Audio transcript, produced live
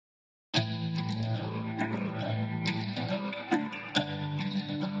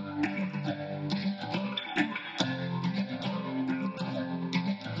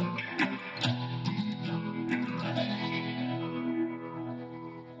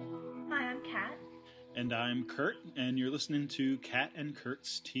Kat. And I'm Kurt, and you're listening to Kat and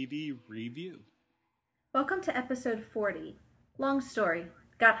Kurt's TV Review. Welcome to episode 40. Long story.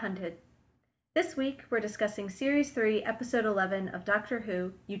 Got hunted. This week we're discussing Series 3, Episode 11 of Doctor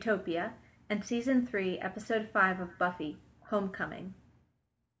Who, Utopia, and Season 3, Episode 5 of Buffy, Homecoming.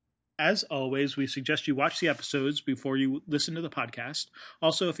 As always, we suggest you watch the episodes before you listen to the podcast.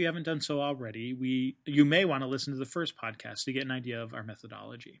 Also, if you haven't done so already, you may want to listen to the first podcast to get an idea of our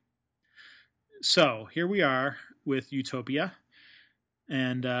methodology. So, here we are with Utopia.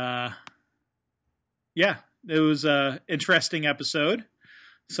 And, yeah, it was an interesting episode.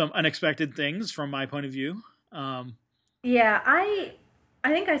 Some unexpected things from my point of view. Yeah, I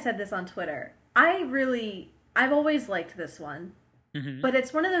think I said this on Twitter. I've always liked this one. Mm-hmm. But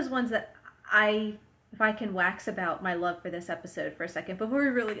it's one of those ones that if I can wax about my love for this episode for a second before we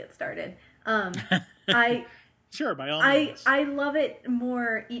really get started. Sure, by all means. I love it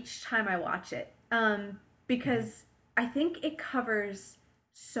more each time I watch it because I think it covers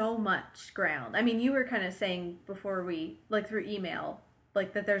so much ground. I mean, you were kind of saying before we, like through email,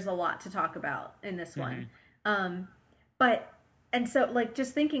 like that there's a lot to talk about in this one. And so, like,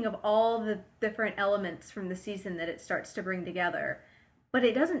 just thinking of all the different elements from the season that it starts to bring together, but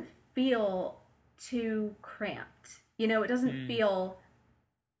it doesn't feel too cramped. You know, it doesn't feel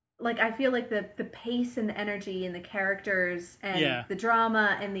like, I feel like the pace and the energy and the characters and the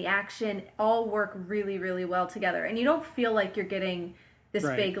drama and the action all work really, really well together. And you don't feel like you're getting this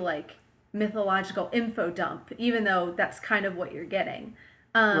big, like, mythological info dump, even though that's kind of what you're getting.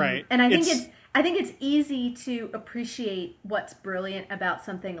 And I think it's easy to appreciate what's brilliant about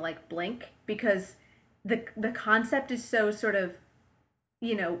something like Blink because the concept is so sort of,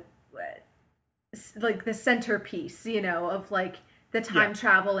 you know, like the centerpiece, you know, of like the time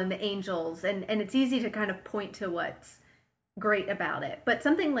travel and the angels, and it's easy to kind of point to what's great about it. But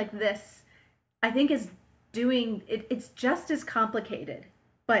something like this, I think, is doing it's just as complicated,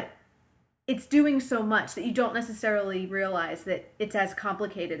 but it's doing so much that you don't necessarily realize that it's as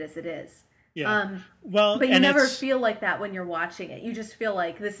complicated as it is. Yeah. But you never feel like that when you're watching it. You just feel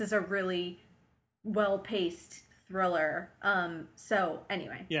like this is a really well-paced thriller. So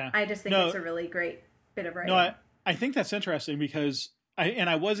anyway, I just think it's a really great bit of writing. No, I think that's interesting because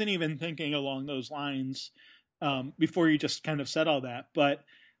I wasn't even thinking along those lines before you just kind of said all that. But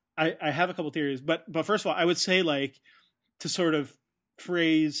I have a couple theories. But first of all, I would say, like, to sort of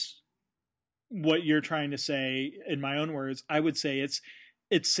phrase what you're trying to say in my own words, I would say it's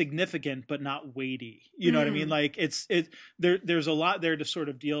significant but not weighty. You know what I mean? Like there's a lot there to sort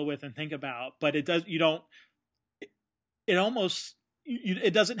of deal with and think about, but it doesn't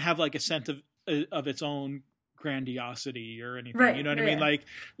have like a sense of its own grandiosity or anything. Right, you know what I mean?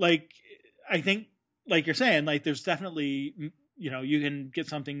 Like I think, like you're saying, like there's definitely, you know, you can get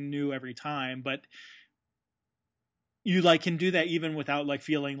something new every time, but you like can do that even without like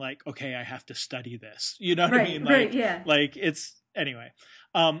feeling like, okay, I have to study this. You know what I mean? Like, like it's anyway.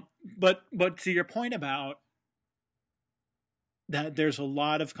 But to your point about that, there's a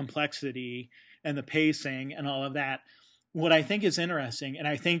lot of complexity and the pacing and all of that. What I think is interesting, and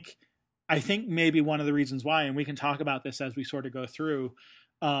I think maybe one of the reasons why, and we can talk about this as we sort of go through,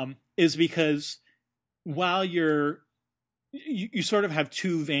 is because while you sort of have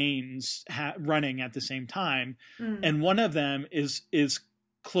two veins running at the same time, and one of them is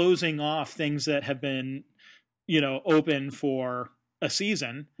closing off things that have been, you know, open for a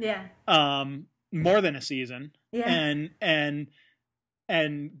season, more than a season, and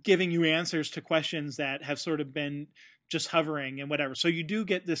giving you answers to questions that have sort of been just hovering and whatever. So you do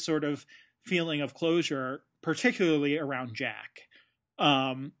get this sort of feeling of closure, particularly around Jack,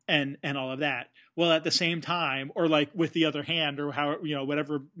 and all of that. Well, at the same time, or like with the other hand, or how, you know,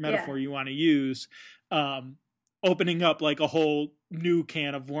 whatever metaphor you want to use, opening up like a whole new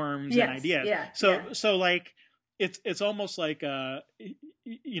can of worms and ideas. So like it's almost like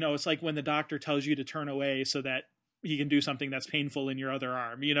you know, it's like when the doctor tells you to turn away so that he can do something that's painful in your other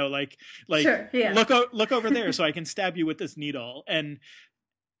arm. You know, like look over there so I can stab you with this needle. And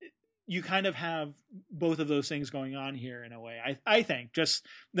you kind of have both of those things going on here in a way. I think just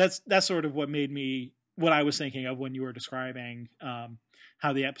that's sort of what I was thinking of when you were describing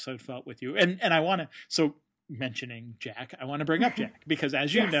how the episode felt with you. And I want to, mentioning Jack, I want to bring up Jack because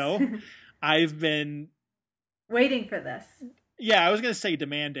as you know, I've been waiting for this. Yeah, I was going to say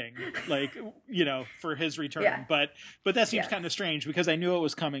demanding, like, you know, for his return, but that seems kind of strange because I knew it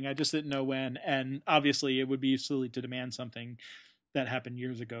was coming. I just didn't know when. And obviously it would be silly to demand something that happened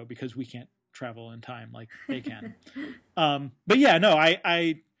years ago because we can't travel in time like they can. But yeah, no,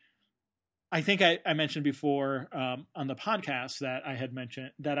 I I think I mentioned before on the podcast that I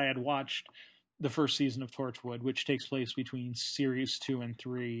had watched the first season of Torchwood, which takes place between series 2 and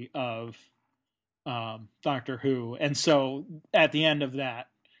 3 of Doctor Who. And so at the end of that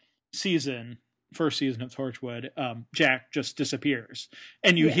season, first season of Torchwood, Jack just disappears,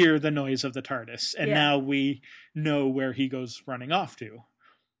 and you hear the noise of the TARDIS, and now we know where he goes running off to,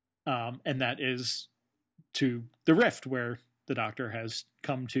 and that is to the Rift, where the Doctor has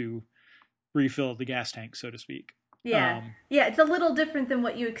come to refill the gas tank, so to speak. Yeah. Yeah, it's a little different than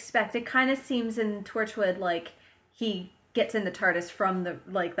what you expect. It kind of seems in Torchwood like he gets in the TARDIS from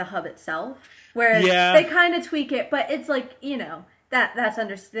the hub itself, whereas they kind of tweak it, but it's like, you know,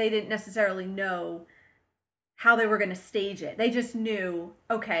 that's they didn't necessarily know how they were going to stage it. They just knew,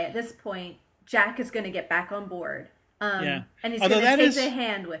 okay, at this point Jack is going to get back on board. And he's going to take the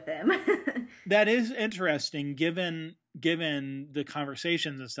hand with him. That is interesting, given the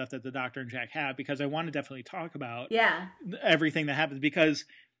conversations and stuff that the Doctor and Jack have, because I want to definitely talk about everything that happens. Because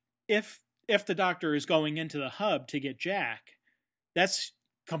if the Doctor is going into the hub to get Jack, that's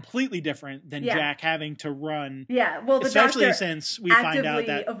completely different than Jack having to run. Yeah, well, especially Doctor since we find out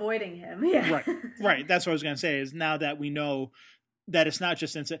that avoiding him. Yeah, right. That's what I was going to say. Is now that we know that it's not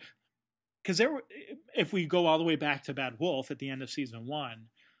just because if we go all the way back to Bad Wolf at the end of season 1,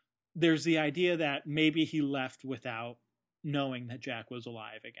 there's the idea that maybe he left without knowing that Jack was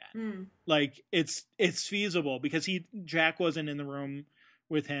alive again. Like it's feasible because Jack wasn't in the room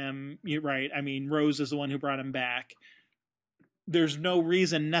with him, right? I mean, Rose is the one who brought him back. There's no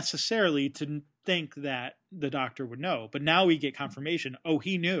reason necessarily to think that the Doctor would know, but now we get confirmation. Oh,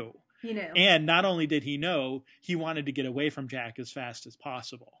 he knew. He knew. And not only did he know, he wanted to get away from Jack as fast as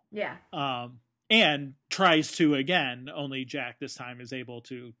possible. Yeah. And tries to again, only Jack this time is able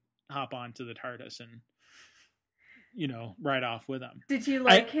to hop onto the TARDIS and, ride off with him. Did you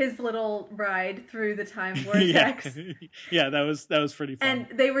like his little ride through the time vortex? Yeah, that was pretty fun. And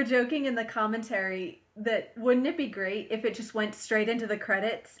they were joking in the commentary that wouldn't it be great if it just went straight into the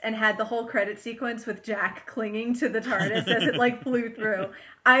credits and had the whole credit sequence with Jack clinging to the TARDIS as it flew through.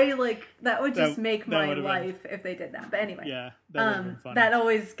 That would just make my life if they did that. But anyway, yeah, that would have been funny. That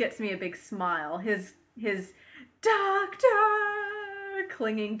always gets me a big smile. His Doctor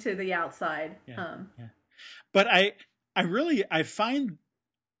clinging to the outside. Yeah. But I'm really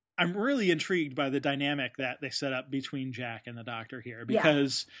intrigued by the dynamic that they set up between Jack and the Doctor here,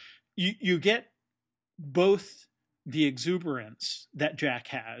 because you get both the exuberance that Jack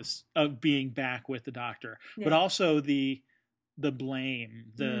has of being back with the Doctor, but also the blame,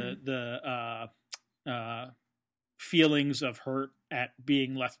 the feelings of hurt at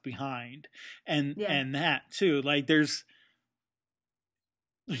being left behind, and that too. Like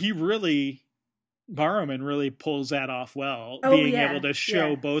Barrowman really pulls that off well, being able to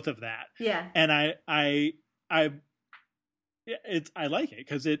show both of that. Yeah. And I like it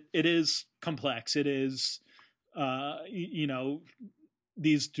because it is complex. It is,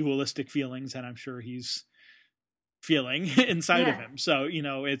 these dualistic feelings that I'm sure he's feeling inside of him. So,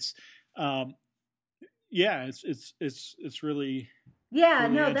 it's really,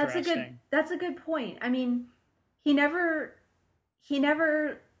 really that's a good point. I mean, he never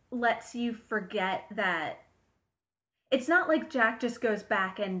lets you forget that it's not like Jack just goes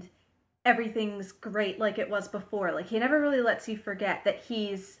back and everything's great like it was before. Like, he never really lets you forget that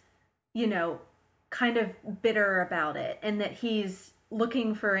he's, kind of bitter about it, and that he's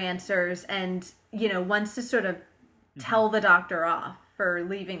looking for answers and, wants to sort of tell the Doctor off for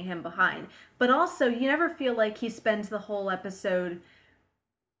leaving him behind. But also, you never feel like he spends the whole episode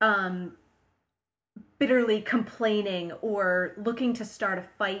bitterly complaining or looking to start a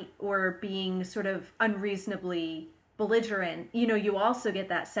fight or being sort of unreasonably belligerent. You also get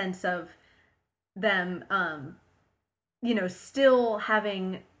that sense of them, still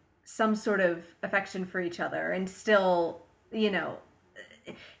having some sort of affection for each other, and still, he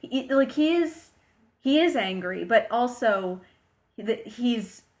is angry, but also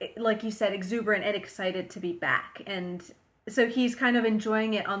he's, like you said, exuberant and excited to be back. And so he's kind of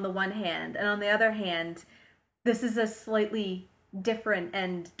enjoying it on the one hand, and on the other hand, this is a slightly different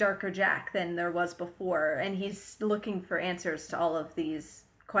and darker Jack than there was before, and he's looking for answers to all of these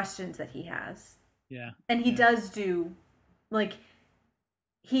questions that he has. Yeah. And he does do,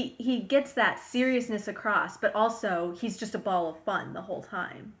 he gets that seriousness across, but also he's just a ball of fun the whole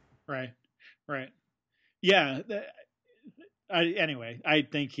time. Right. Yeah. Anyway, I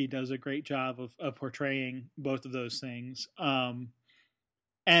think he does a great job of portraying both of those things.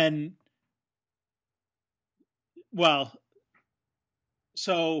 And well,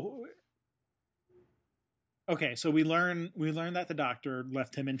 so we learn that the Doctor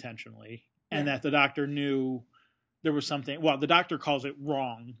left him intentionally. and that the doctor knew there was something. Well, the doctor calls it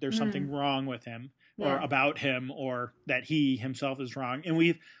wrong. There's something wrong with him or about him, or that he himself is wrong.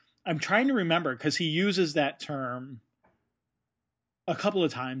 And I'm trying to remember, because he uses that term a couple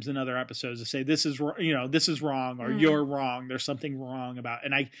of times in other episodes to say this is wrong, or you're wrong. There's something wrong about,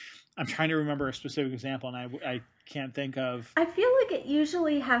 and I'm trying to remember a specific example, and I can't think of. I feel like it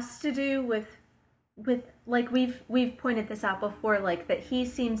usually has to do with like we've pointed this out before, like that he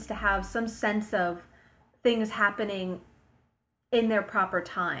seems to have some sense of things happening in their proper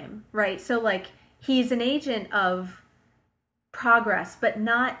time, right? So like he's an agent of progress, but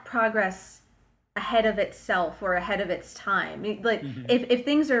not progress ahead of itself or ahead of its time. Like if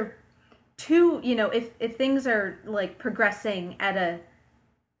things are too, if things are like progressing at a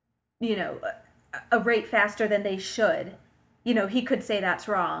rate faster than they should, he could say that's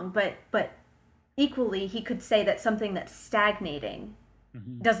wrong, but equally he could say that something that's stagnating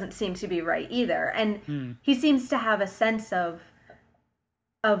doesn't seem to be right either. And he seems to have a sense of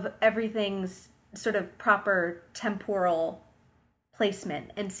everything's sort of proper temporal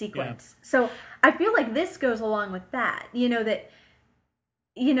placement and sequence. Yeah. So I feel like this goes along with that, and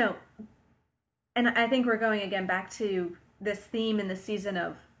I think we're going again back to this theme in the season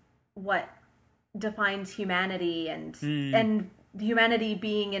of what defines humanity, and humanity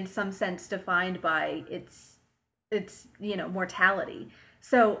being in some sense defined by its mortality.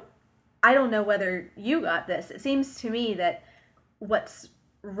 So I don't know whether you got this. It seems to me that what's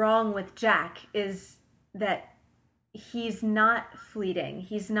wrong with Jack is that he's not fleeting.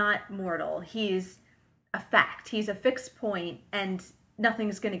 He's not mortal. He's a fact. He's a fixed point, and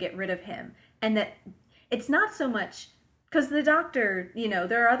nothing's going to get rid of him. And that it's not so much because the doctor,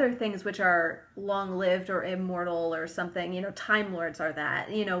 there are other things which are long-lived or immortal or something. Time Lords are that.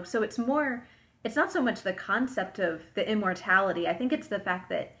 So it's not so much the concept of the immortality. I think it's the fact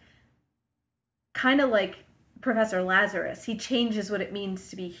that, kind of like Professor Lazarus, he changes what it means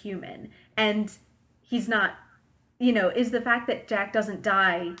to be human. And he's not, is the fact that Jack doesn't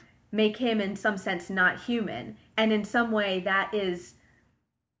die make him in some sense not human? And in some way that is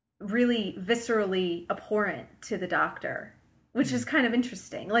really viscerally abhorrent to the doctor, which is kind of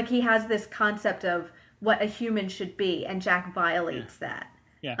interesting. Like he has this concept of what a human should be, and Jack violates that.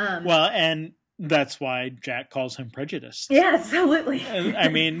 Yeah. Well, and that's why Jack calls him prejudiced. Yeah, absolutely. I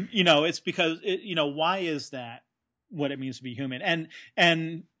mean, it's because why is that what it means to be human?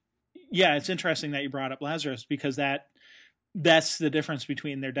 And yeah, it's interesting that you brought up Lazarus, because that's the difference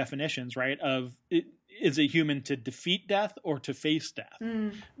between their definitions, right? Of is it human to defeat death or to face death?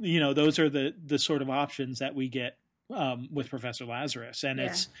 Those are the sort of options that we get with Professor Lazarus. And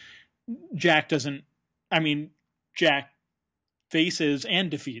it's Jack faces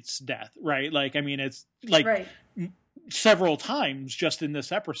and defeats death, right? Like, I mean, it's like several times just in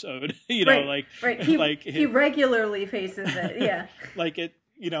this episode, He regularly faces it. Yeah. Like it,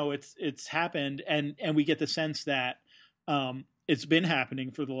 it's happened, and we get the sense that it's been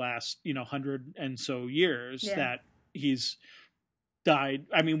happening for the last 100 and so years that he's died.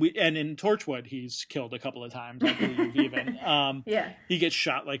 I mean, and in Torchwood he's killed a couple of times, I believe. Even he gets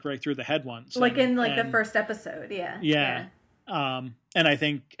shot like right through the head once, like in the first episode. Yeah. And I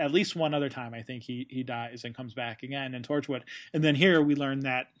think at least one other time I think he dies and comes back again in Torchwood. And then here we learn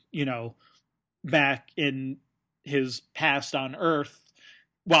that back in his past on Earth,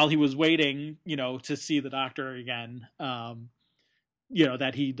 while he was waiting, to see the doctor again,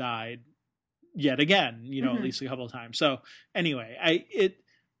 that he died yet again, at least a couple of times. So anyway,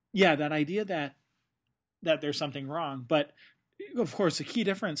 that idea that there's something wrong, but of course the key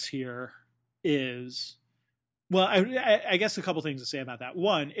difference here is, well, I guess a couple things to say about that.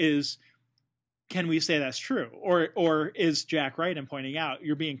 One is, can we say that's true? Or is Jack right in pointing out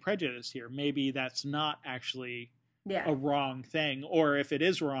you're being prejudiced here? Maybe that's not actually a wrong thing. Or if it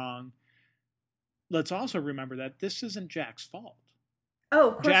is wrong, let's also remember that this isn't Jack's fault.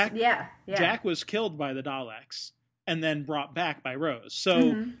 Oh, of course. Jack was killed by the Daleks and then brought back by Rose.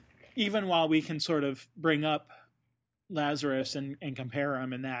 So even while we can sort of bring up Lazarus and compare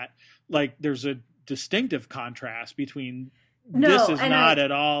him in that, like, there's a distinctive contrast between this is not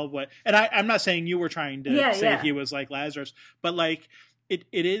at all what, and I'm not saying you were trying to say he was like Lazarus, but like it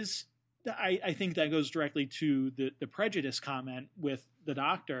is, I think that goes directly to the prejudice comment with the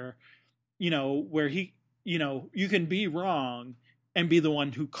doctor, where he, you can be wrong and be the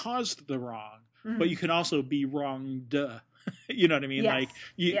one who caused the wrong, but you can also be wronged. You know what I mean? Yes.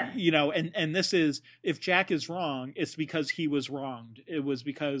 Like, and this is, if Jack is wrong, it's because he was wronged. It was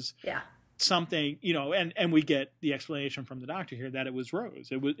because something, and we get the explanation from the doctor here that it was Rose.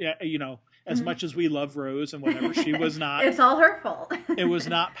 It was, as much as we love Rose and whatever, she was not. It's all her fault. It was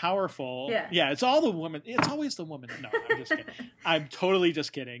not powerful. Yeah. It's all the woman. It's always the woman. No, I'm just kidding. I'm totally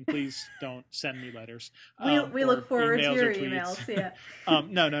just kidding. Please don't send me letters. We look forward to your emails. Yeah.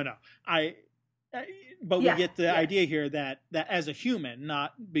 No. But we get the idea here that as a human,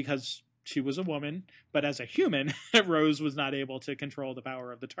 not because she was a woman, but as a human, Rose was not able to control the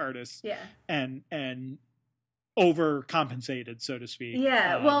power of the TARDIS. Yeah. And overcompensated, so to speak.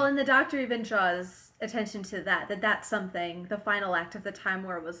 Yeah. Well, and the Doctor even draws attention to that's something. The final act of the Time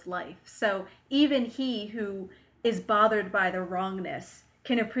War was life. So even he who is bothered by the wrongness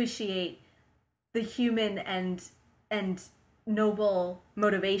can appreciate the human and noble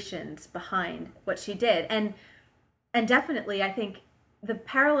motivations behind what she did. And definitely, I think the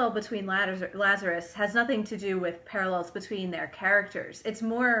parallel between Lazarus has nothing to do with parallels between their characters. It's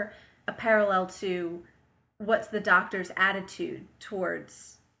more a parallel to what's the Doctor's attitude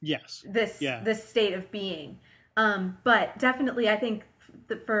towards this state of being. But definitely, I think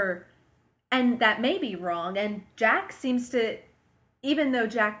and that may be wrong. And Jack seems to, even though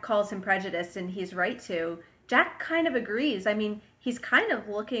Jack calls him prejudiced, and he's right to, Jack kind of agrees. I mean, he's kind of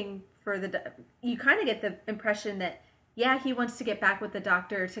looking for you kind of get the impression that, he wants to get back with the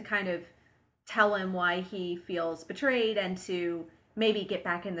Doctor to kind of tell him why he feels betrayed and to maybe get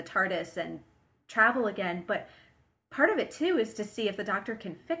back in the TARDIS and travel again. But part of it, too, is to see if the Doctor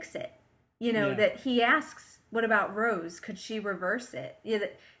can fix it. That he asks, what about Rose? Could she reverse it?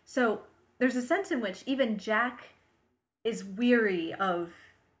 So there's a sense in which even Jack is weary of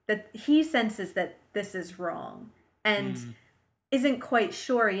that. He senses that this is wrong and isn't quite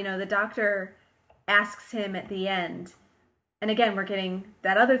sure. The Doctor asks him at the end, and again we're getting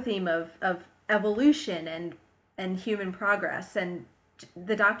that other theme of evolution and human progress, and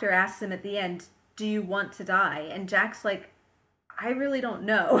the Doctor asks him at the end, do you want to die? And Jack's like, I really don't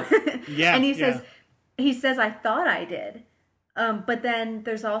know. And he says I thought I did, but then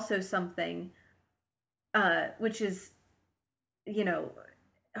there's also something which is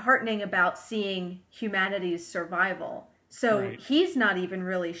heartening about seeing humanity's survival. So he's not even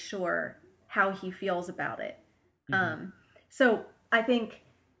really sure how he feels about it. So I think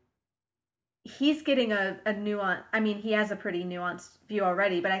he's getting a nuance. I mean, he has a pretty nuanced view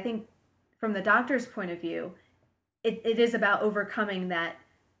already, but I think from the Doctor's point of view, it is about overcoming that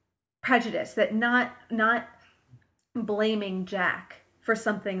prejudice, that not blaming Jack for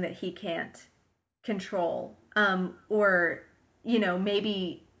something that he can't control, or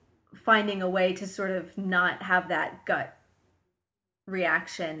maybe finding a way to sort of not have that gut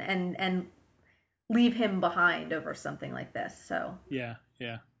reaction and leave him behind over something like this. So yeah.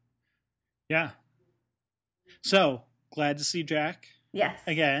 So glad to see Jack. Yes.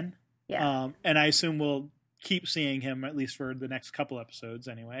 Again. Yeah. And I assume we'll keep seeing him at least for the next couple episodes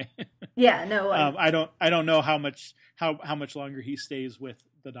anyway. Yeah. No. I don't know how much longer he stays with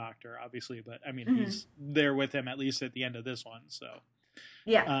the Doctor, obviously, but I mean he's there with him at least at the end of this one. So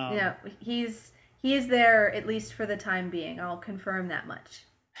yeah, he is there at least for the time being. I'll confirm that much.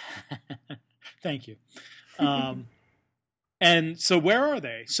 Thank you. And so where are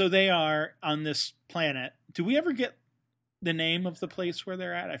they? So they are on this planet. Do we ever get the name of the place where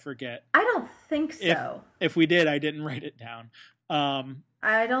they're at? I forget. I don't think so. If we did, I didn't write it down.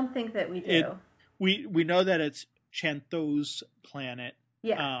 I don't think that we do. We know that it's Chantho's planet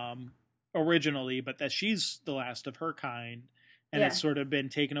originally, but that she's the last of her kind, and it's sort of been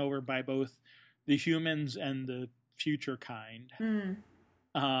taken over by both the humans and the future kind.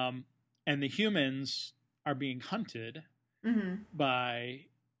 And the humans are being hunted by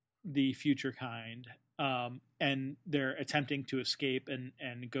the future kind, and they're attempting to escape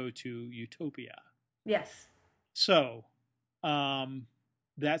and go to Utopia. Yes. So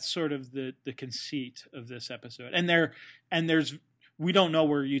that's sort of the conceit of this episode. And there's we don't know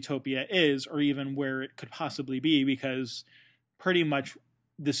where Utopia is or even where it could possibly be, because pretty much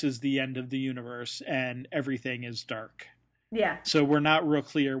this is the end of the universe and everything is dark. Yeah. So we're not real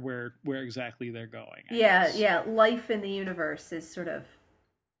clear where exactly they're going. Yeah. Life in the universe is sort of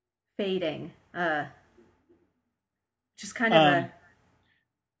fading. Just kind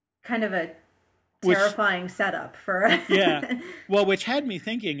of a terrifying setup for Well, which had me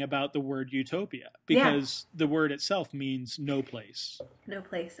thinking about the word utopia, because the word itself means no place. No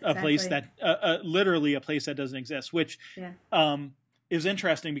place. Exactly. A place that literally a place that doesn't exist, which is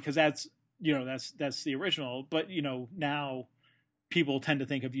interesting because that's the original, but now people tend to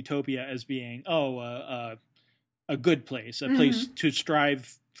think of utopia as being a good place, a place to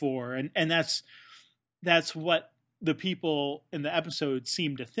strive for, and that's what the people in the episode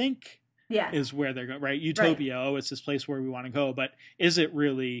seem to think Yeah. is where they're going, right? Utopia, Right. oh, it's this place where we want to go, but is it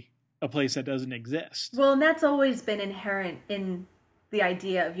really a place that doesn't exist? Well, and that's always been inherent in the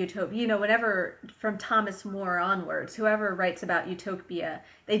idea of utopia. You know, whenever from Thomas More onwards, whoever writes about utopia,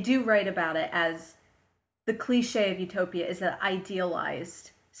 they do write about it as the cliche of utopia is an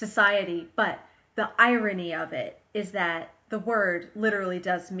idealized society, but the irony of it is that the word literally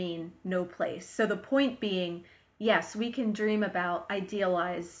does mean no place. So the point being, yes, we can dream about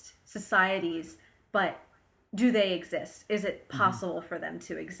idealized societies, but do they exist? Is it Mm-hmm. possible for them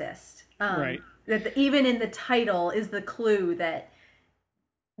to exist? Right. That even in the title is the clue that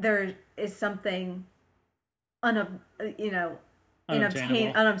there is something you know,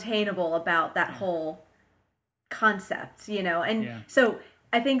 Unobtainable. unobtainable about that Yeah. whole concept, you know. And Yeah. so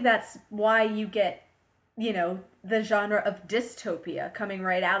I think that's why you get, you know, the genre of dystopia coming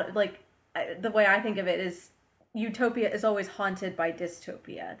right out of, like, the way I think of it is utopia is always haunted by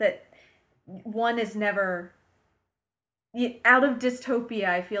dystopia. That one is never out of dystopia.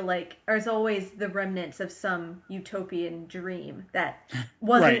 I feel like there's always the remnants of some utopian dream that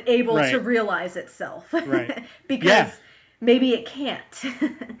wasn't Right. able to Right. realize itself Right. because Yeah. maybe it can't.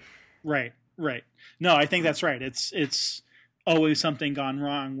 Right. Right. No, I think that's right. It's always something gone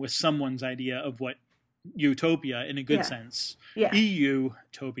wrong with someone's idea of what utopia, in a good Yeah. sense, Yeah.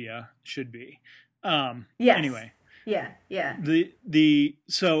 EU-topia should be. Yes. Anyway, Yeah.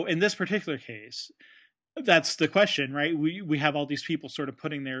 so in this particular case, that's the question, right? We have all these people sort of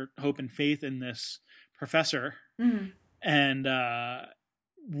putting their hope and faith in this professor, Hmm. and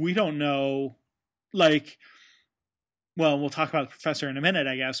we don't know, like, well, we'll talk about the professor in a minute,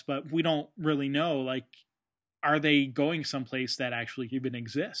 I guess, but we don't really know, like, are they going someplace that actually even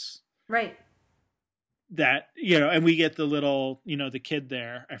exists? Right. That, you know, and we get the little, you know, the kid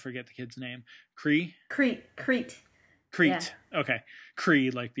there, I forget the kid's name, Crete. Yeah. Okay.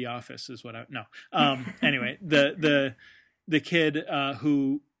 Crete, like The Office is what I, no. Anyway, the kid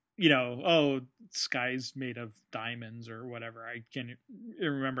who, you know, oh, sky's made of diamonds or whatever. I can't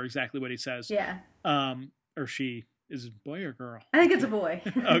remember exactly what he says. Yeah. Or she, is it boy or girl? I think it's a boy.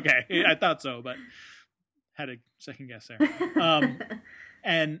 Okay. I thought so, but had a second guess there.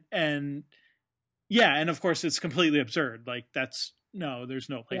 And yeah, and of course it's completely absurd. Like, there's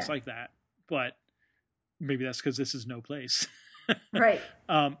no place Yeah. like that. But maybe that's because this is no place. Right.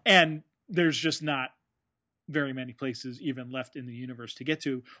 And there's just not very many places even left in the universe to get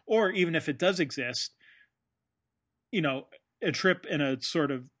to. Or even if it does exist, you know, a trip in a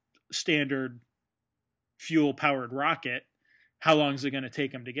sort of standard fuel powered rocket, how long is it going to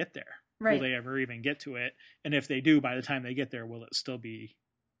take them to get there? Right. Will they ever even get to it? And if they do, by the time they get there, will it still be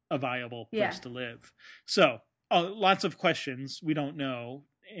a viable place to live? So lots of questions we don't know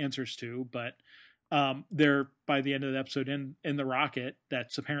answers to, but they're, by the end of the episode, in the rocket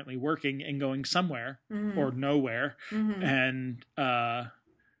that's apparently working and going somewhere or nowhere. And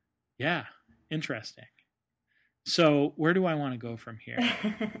yeah, interesting. So where do I want to go from here?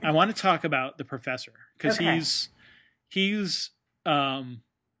 I want to talk about the professor, because he's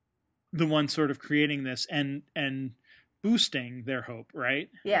the one sort of creating this and boosting their hope, right?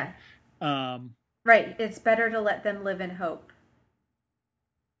 Yeah. Right. It's better to let them live in hope,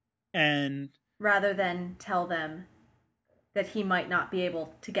 and rather than tell them that he might not be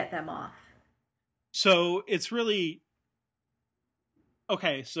able to get them off. So it's really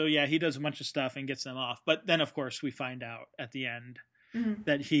okay. So yeah, he does a bunch of stuff and gets them off, but then of course we find out at the end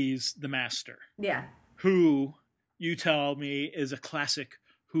that he's the master. Yeah. Who you tell me is a classic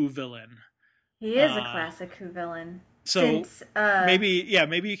Who villain. He is a classic Who villain. So maybe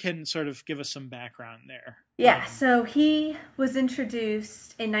you can sort of give us some background there. Yeah, so he was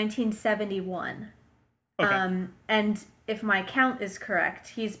introduced in 1971. Okay. And if my count is correct,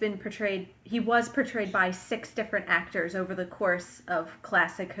 he was portrayed by 6 different actors over the course of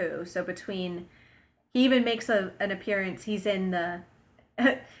classic Who. So he even makes an appearance. He's in the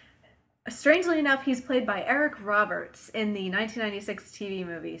strangely enough, he's played by Eric Roberts in the 1996 TV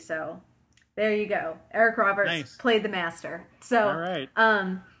movie. So there you go. Eric Roberts played the master. So, all right.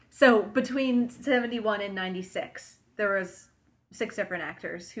 So between 71 and 96, there was 6 different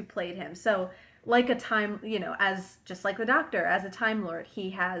actors who played him. So like a time, you know, just like the Doctor, as a Time Lord, he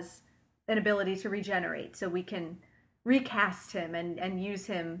has an ability to regenerate. So we can recast him and use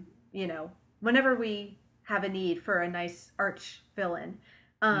him, you know, whenever we have a need for a nice arch villain.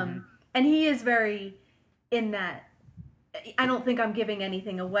 And he is very in that. I don't think I'm giving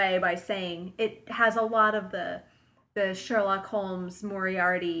anything away by saying it has a lot of the Sherlock Holmes,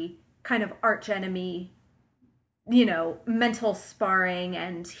 Moriarty kind of arch enemy, you know, mental sparring,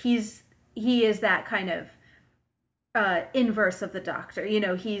 and he is that kind of inverse of the Doctor. You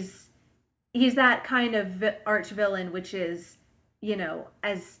know, he's he's that kind of arch villain, which is,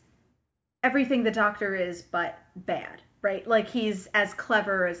 as everything the Doctor is, but bad, right? Like he's as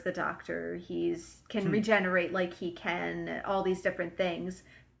clever as the Doctor. He's can regenerate like he can, all these different things.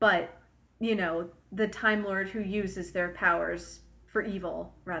 But, the Time Lord who uses their powers for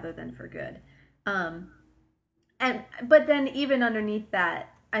evil rather than for good. Um, but then even underneath that,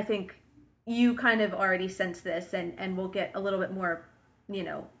 I think you kind of already sense this, and we'll get a little bit more,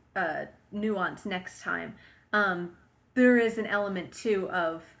 nuance next time. There is an element too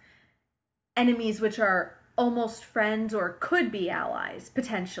of enemies which are almost friends or could be allies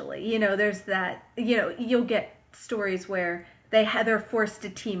potentially. There's that. You'll get stories where they're forced to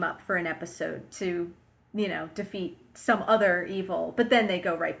team up for an episode to, defeat some other evil, but then they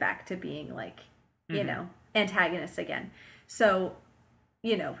go right back to being like, antagonists again. So,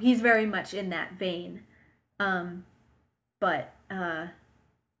 he's very much in that vein. But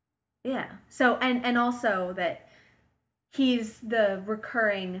yeah. So and also that he's the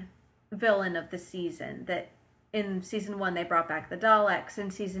recurring villain of the season. That in season 1 they brought back the Daleks,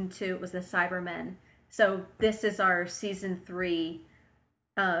 in season 2 it was the Cybermen. So this is our season 3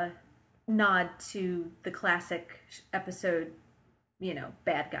 nod to the classic episode,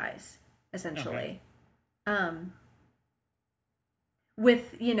 bad guys, essentially. Okay.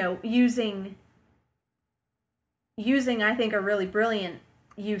 With, using I think a really brilliant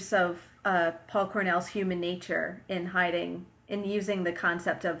use of Paul Cornell's human nature in using the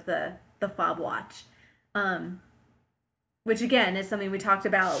concept of the fob watch, which again is something we talked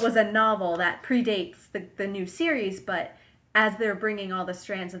about, was a novel that predates the new series, but as they're bringing all the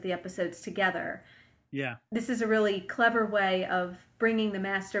strands of the episodes together, this is a really clever way of bringing the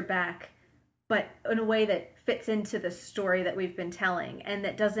Master back, but in a way that fits into the story that we've been telling, and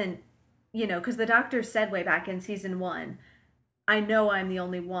that doesn't, because the Doctor said way back in season 1, I know I'm the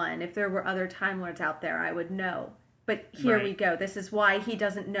only one. If there were other Time Lords out there, I would know. But here we go. This is why he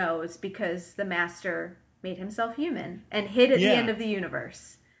doesn't know, is because the Master made himself human and hid at the end of the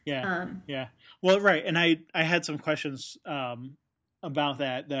universe. Yeah. Well, right. And I had some questions about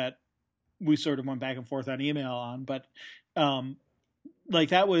that we sort of went back and forth on email on, but like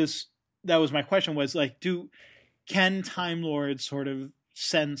that was my question, was like, can Time Lords sort of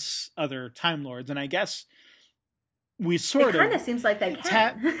sense other Time Lords? And I guess we sort of... It kind of seems like they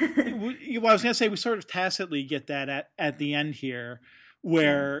can. Well, I was going to say we sort of tacitly get that at the end here,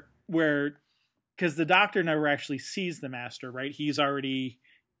 where because the Doctor never actually sees the Master, right? He's already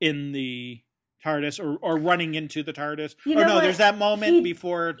in the TARDIS or running into the TARDIS. There's that moment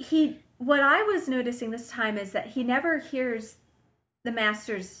before... What I was noticing this time is that he never hears the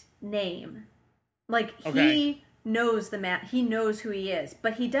Master's name. Like, he knows he knows who he is,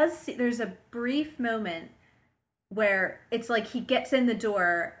 but he does see... There's a brief moment where it's like he gets in the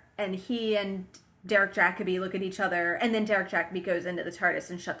door and he and Derek Jacobi look at each other, and then Derek Jacobi goes into the TARDIS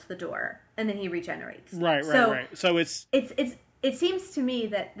and shuts the door, and then he regenerates. Right. So it seems to me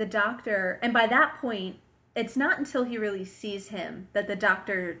that the Doctor, and by that point, it's not until he really sees him that the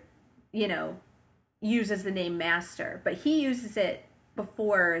Doctor, uses the name Master, but he uses it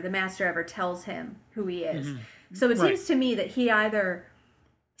before the Master ever tells him who he is. Mm-hmm. So it seems to me that he either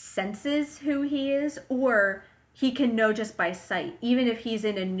senses who he is, or he can know just by sight, even if he's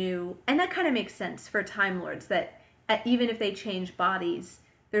in a new... And that kind of makes sense for Time Lords, that even if they change bodies,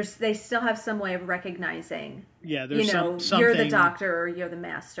 they still have some way of recognizing, there's something... you're the Doctor or you're the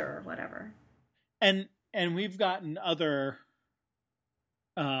Master or whatever. And we've gotten other,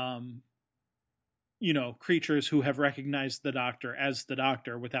 creatures who have recognized the Doctor as the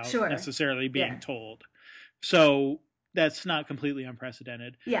Doctor without necessarily being told. So that's not completely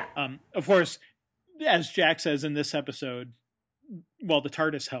unprecedented. Yeah. Of course, as Jack says in this episode, well, the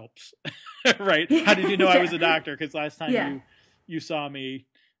TARDIS helps, right? How did you know I was a Doctor? Because last time you saw me,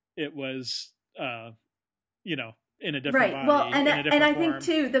 it was, in a different body. Well, and I think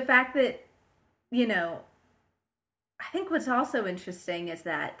too, the fact that, I think what's also interesting is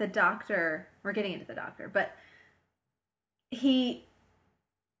that the Doctor, we're getting into the Doctor, but he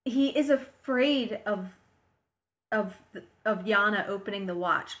is afraid of Yana opening the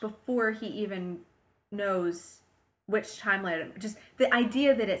watch before he even knows which Time Lord. Just the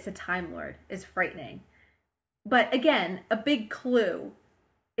idea that it's a Time Lord is frightening. But again, a big clue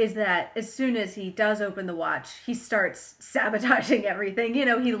is that as soon as he does open the watch, he starts sabotaging everything.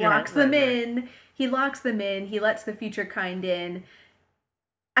 He locks them in. He locks them in. He lets the future kind in.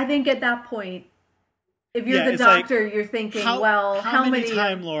 I think at that point, if you're the Doctor, you're thinking, how many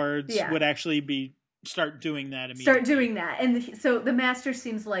Time Lords would actually start doing that immediately? Start doing that. And so the Master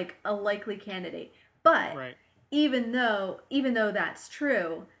seems like a likely candidate. But even though that's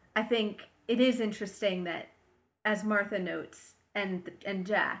true, I think it is interesting that, as Martha notes, and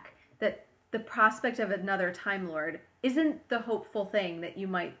Jack, that the prospect of another Time Lord isn't the hopeful thing that you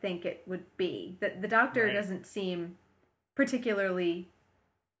might think it would be. That the Doctor Right. doesn't seem particularly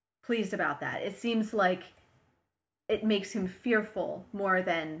pleased about that. It seems like it makes him fearful more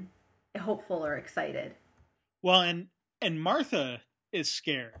than hopeful or excited. Well, and Martha is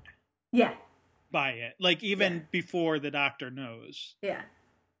scared Yeah, by it, like yeah, even before the Doctor knows, yeah,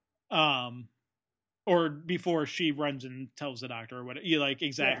 or before she runs and tells the Doctor or what. You like yeah,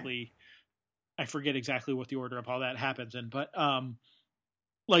 exactly. I forget exactly what the order of all that happens in, but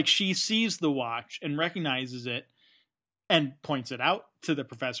like she sees the watch and recognizes it and points it out to the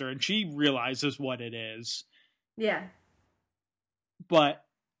professor, and she realizes what it is, yeah, but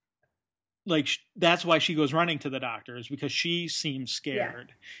like that's why she goes running to the Doctor, is because she seems yeah,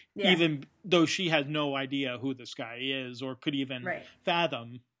 scared, yeah. even though she has no idea who this guy is or could even Right,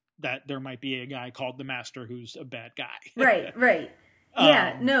 fathom that there might be a guy called the Master who's a bad guy. right, right.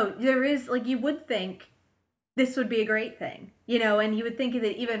 Yeah, um no, there is, like, you would think this would be a great thing, you know, and you would think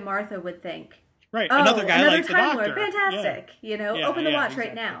that even Martha would think, right, another oh, guy another like the Time Lord, Doctor. Yeah, fantastic, you know, yeah, open the yeah, watch right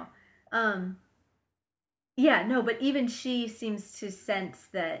exactly. now. Um, yeah, no, but even she seems to sense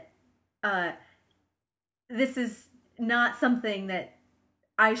that uh, this is not something that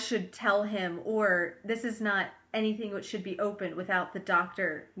I should tell him, or this is not anything which should be opened without the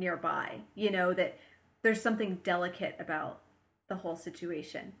Doctor nearby. You know, that there's something delicate about the whole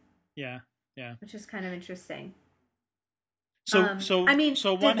situation, Yeah, yeah. which is kind of interesting. So so I mean,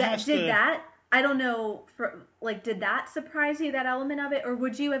 so one has did to. that? I don't know. For like, did that surprise you, that element of it, or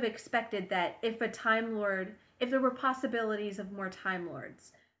would you have expected that if a Time Lord, if there were possibilities of more Time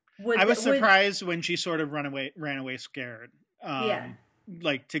Lords, I was would surprised when she sort of ran away scared. yeah,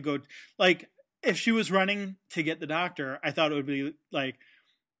 Like to go, like if she was running to get the Doctor, I thought it would be like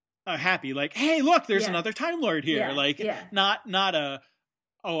happy, like, hey, look, there's yeah, another Time Lord here. yeah, Like yeah, not a,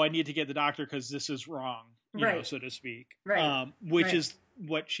 oh, I need to get the Doctor because this is wrong, right, so to speak. right, Which right. is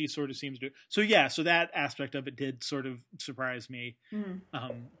what she sort of seems to do. So yeah, so that aspect of it did sort of surprise me. Mm,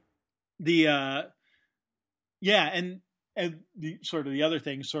 Um, the yeah, and the sort of the other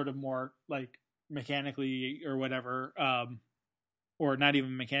thing, sort of more like mechanically or whatever, or not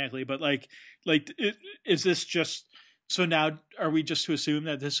even mechanically, but is this just, so now are we just to assume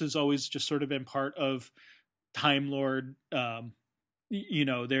that this has always just sort of been part of Time Lord,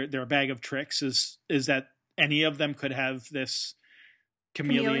 their bag of tricks, is that any of them could have this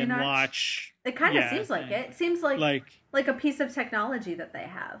Chameleon chameleon arch. watch? It kind of Yeah, seems like it. It seems like like a piece of technology that they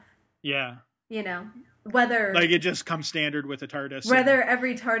have. yeah, You know, like whether it just comes standard with a TARDIS, and whether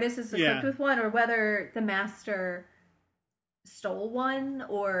every TARDIS is equipped yeah. with one, or whether the Master stole one,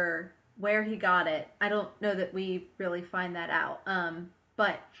 or where he got it. I don't know that we really find that out.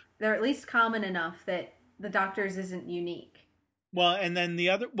 But they're at least common enough that the Doctor's isn't unique. Well, and then the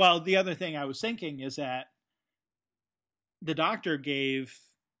other thing I was thinking is that the Doctor gave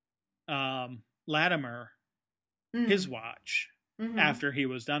Latimer his Mm. watch Mm-hmm. after he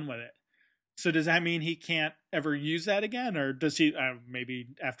was done with it. So does that mean he can't ever use that again, or does he? Maybe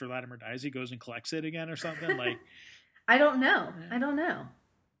after Latimer dies, he goes and collects it again or something, like. I don't know. I don't know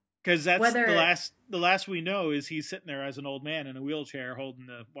Because that's whether the last we know is he's sitting there as an old man in a wheelchair holding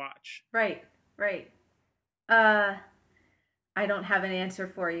the watch. right, right. Uh, I don't have an answer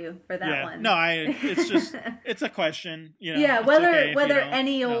for you for that Yeah, one. no, it's just it's a question. Yeah, It's okay if you whether don't.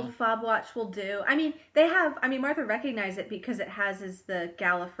 any No. old fob watch will do. I mean, they have. I mean, Martha recognized it because it has the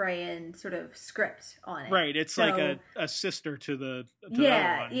Gallifreyan sort of script on it. Right, it's like So a sister to the other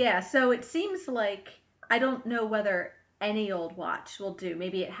yeah, one. yeah. So it seems like, I don't know whether any old watch will do.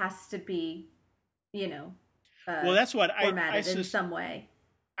 Maybe it has to be, you know, Well, that's what formatted in some way.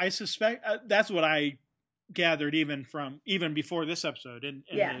 I suspect. That's what I gathered even before this episode, in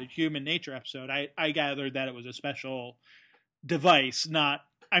Yeah, the human nature episode. I gathered that it was a special device, not,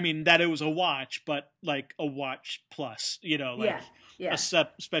 I mean, that it was a watch, but like a watch plus, like yeah, a yeah,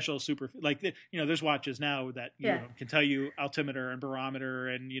 special super, like, there's watches now that, yeah. can tell you altimeter and barometer,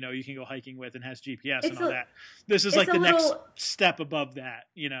 and, you can go hiking with, and has GPS and It's all a that. This is it's like a the next little step above that.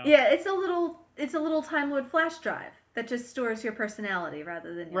 yeah. It's a little Time Lord flash drive that just stores your personality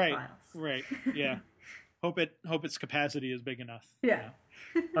rather than your Right. files. Right. Yeah. Hope its capacity is big enough. Yeah.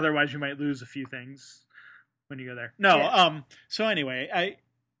 Otherwise you might lose a few things when you go there. No, Yeah. So anyway,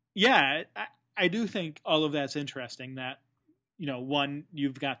 I do think all of that's interesting, that one,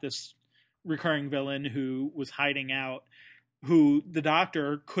 you've got this recurring villain who was hiding out, who the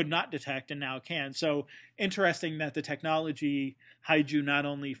Doctor could not detect and now can. So interesting that the technology hides you not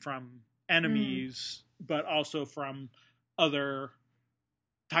only from Mm. enemies but also from other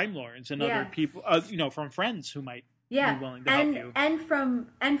Time Lords and other Yeah. people, from friends who might be Yeah. willing to help you.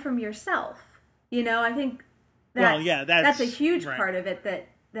 And from yourself. I think Well, that's yeah, that's a that's huge right. part of it, that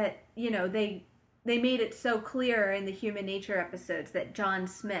they made it so clear in the Human Nature episodes that John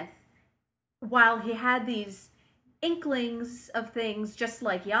Smith, while he had these inklings of things just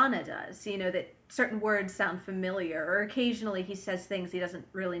like Yana does, that certain words sound familiar, or occasionally he says things he doesn't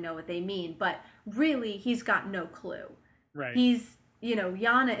really know what they mean, but really he's got no clue. Right.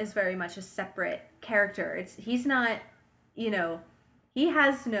 Yana is very much a separate character. He's not, he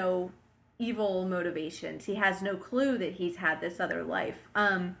has no evil motivations. He has no clue that he's had this other life.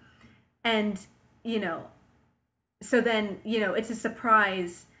 And, you know, so then, it's a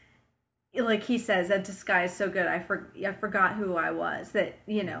surprise, like he says, a disguise so good I forgot who I was. That,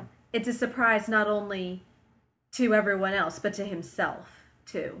 it's a surprise not only to everyone else but to himself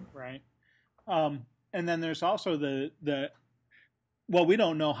too. Right. And then there's also the well, we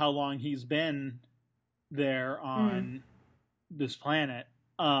don't know how long he's been there on this planet.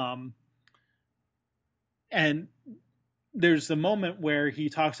 And there's the moment where he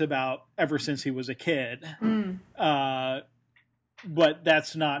talks about ever since he was a kid. But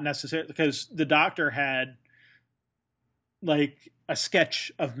that's not necessarily, because the doctor had like a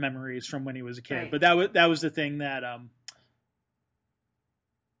sketch of memories from when he was a kid. Right. But that was the thing that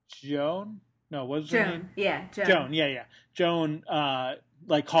Joan? No, what was her name? Yeah, Joan, yeah. Joan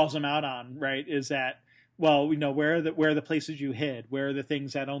like calls him out on, right? Is that, well, where are the places you hid? Where are the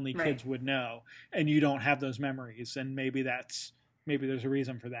things that only kids would know? And you don't have those memories, and maybe there's a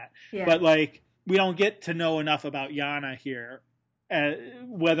reason for that. Yeah. But like, we don't get to know enough about Yana here,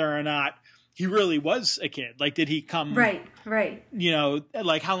 whether or not he really was a kid. Like, did he come? Right.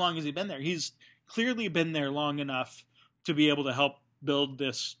 Like, how long has he been there? He's clearly been there long enough to be able to help build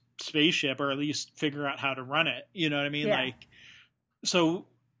this spaceship, or at least figure out how to run it. You know what I mean? Yeah. Like, so,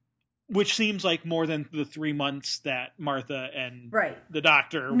 which seems like more than the 3 months that Martha and the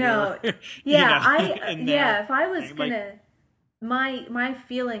doctor were. Yeah, if I was gonna, my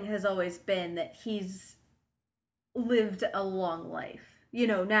feeling has always been that he's lived a long life.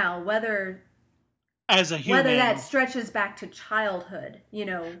 Now whether as a human, whether that stretches back to childhood,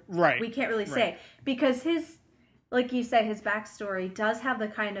 right, we can't really say, because like you say, his backstory does have the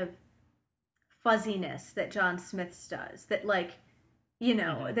kind of fuzziness that John Smith's does. That, like,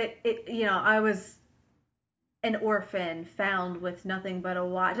 that it, I was an orphan found with nothing but a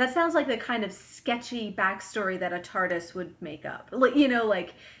watch. That sounds like the kind of sketchy backstory that a TARDIS would make up. Like,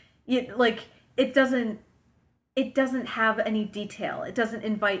 it doesn't have any detail. It doesn't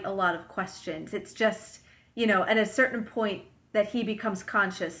invite a lot of questions. It's just, at a certain point that he becomes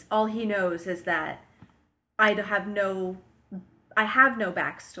conscious, all he knows is that I have no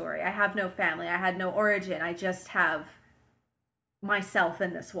backstory. I have no family. I had no origin. I just have myself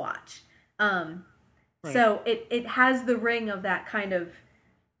in this watch. So it has the ring of that kind of,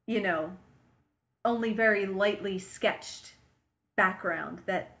 only very lightly sketched background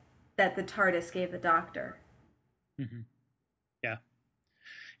that the TARDIS gave the Doctor. Mm-hmm.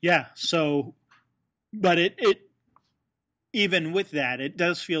 Yeah. So, but it even with that, it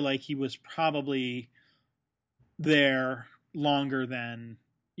does feel like he was probably there longer than,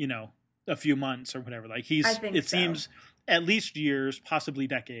 a few months or whatever. Like, seems at least years, possibly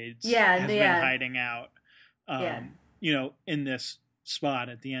decades, has been hiding out, in this spot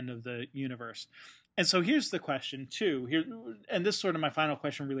at the end of the universe. And so here's the question too, and this is sort of my final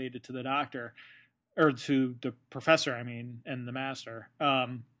question related to the Doctor, or to the Professor, and the Master.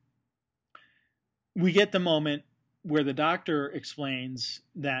 We get the moment where the Doctor explains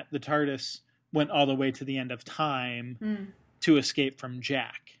that the TARDIS went all the way to the end of time to escape from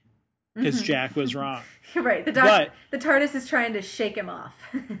Jack, because Jack was wrong. Right. The TARDIS is trying to shake him off.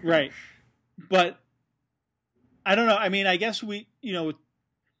 Right. But I don't know. I guess we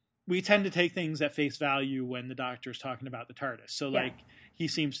tend to take things at face value when the Doctor's talking about the TARDIS. So like, he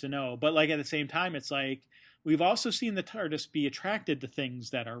seems to know, but like, at the same time, it's like, we've also seen the TARDIS be attracted to things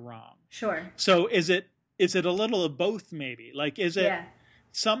that are wrong. Sure. So is it a little of both, maybe? Like, is it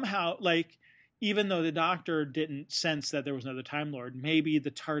somehow, like, even though the Doctor didn't sense that there was another Time Lord, maybe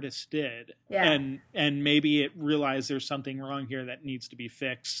the TARDIS did. Yeah. And maybe it realized there's something wrong here that needs to be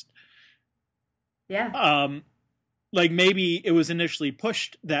fixed. Yeah. Like, maybe it was initially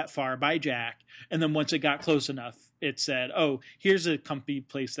pushed that far by Jack, and then once it got close enough, it said, oh, here's a comfy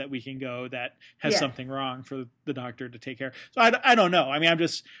place that we can go that has something wrong for the Doctor to take care of. So I don't know. I'm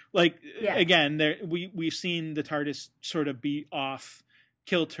just, like, again, we've seen the TARDIS sort of be off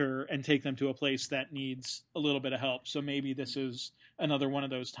kilter and take them to a place that needs a little bit of help. So maybe this is another one of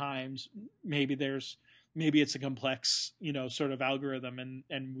those times. Maybe there's maybe it's a complex, sort of algorithm,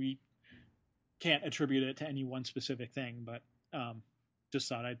 and we can't attribute it to any one specific thing. But just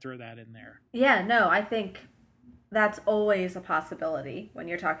thought I'd throw that in there. Yeah, no, I think that's always a possibility when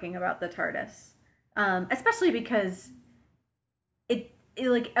you're talking about the TARDIS, especially because it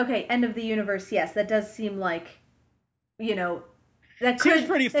like okay, end of the universe. Yes, that does seem like you know that Seems could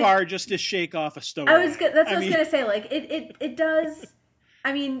pretty far just to shake off a story. That's what I was gonna say. Like it does.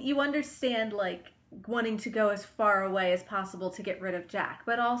 I mean, you understand like wanting to go as far away as possible to get rid of Jack,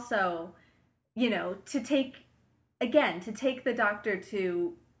 but also, to take the Doctor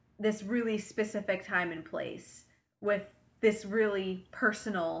to this really specific time and place with this really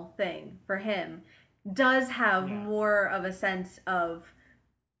personal thing for him does have more of a sense of,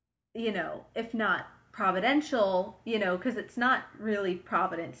 if not providential, because it's not really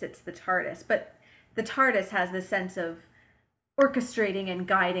Providence, it's the TARDIS, but the TARDIS has this sense of orchestrating and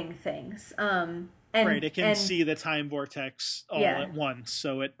guiding things. It can see the time vortex all at once,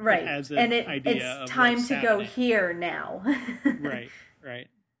 so it has an idea of it's time what's to happening. go here now. Right.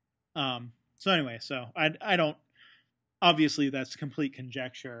 So anyway, I don't. Obviously, that's complete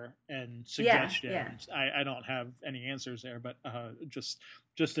conjecture and suggestion. Yeah. I don't have any answers there, but just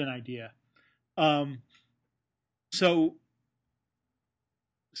an idea. So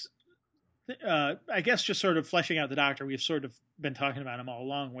I guess just sort of fleshing out the Doctor, we've sort of been talking about him all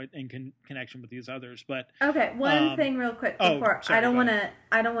along in connection with these others. But okay, one thing real quick before I don't want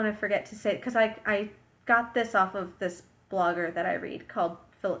to forget to say, because I got this off of this blogger that I read called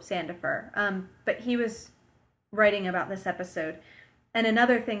Philip Sandifer, but he was writing about this episode, and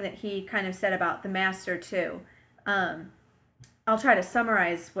another thing that he kind of said about the Master too. I'll try to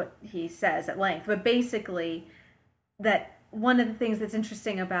summarize what he says at length, but basically that one of the things that's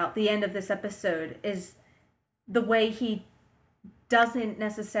interesting about the end of this episode is the way he doesn't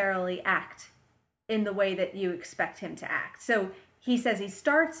necessarily act in the way that you expect him to act. So he says he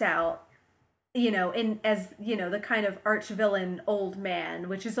starts out, the kind of arch villain old man,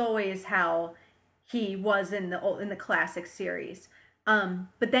 which is always how he was in the classic series.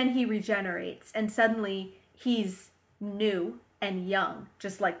 But then he regenerates, and suddenly he's new and young,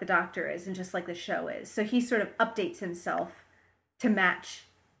 just like the Doctor is, and just like the show is. So he sort of updates himself to match,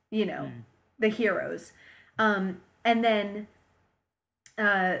 the heroes. And then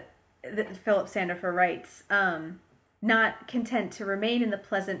Philip Sandifer writes, not content to remain in the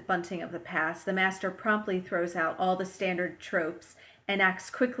pleasant bunting of the past, the Master promptly throws out all the standard tropes and acts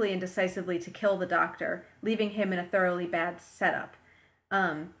quickly and decisively to kill the Doctor, leaving him in a thoroughly bad setup.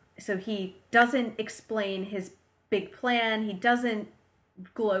 So he doesn't explain his big plan. He doesn't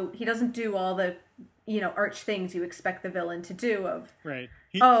gloat. He doesn't do all the, arch things you expect the villain to do. Right.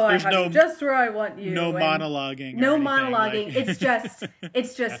 I have you just where I want you. No monologuing. No monologuing.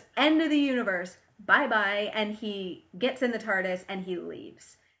 It's just end of the universe. Bye bye. And he gets in the TARDIS and he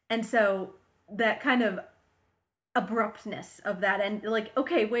leaves. And so that kind of abruptness of that, and like,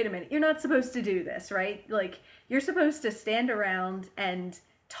 okay, wait a minute, you're not supposed to do this, right? Like, you're supposed to stand around and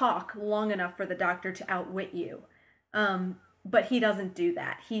talk long enough for the Doctor to outwit you. But he doesn't do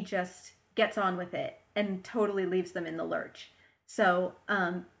that. He just gets on with it and totally leaves them in the lurch. So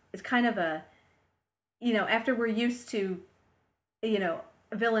it's kind of a, after we're used to,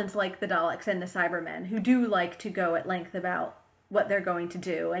 villains like the Daleks and the Cybermen who do like to go at length about what they're going to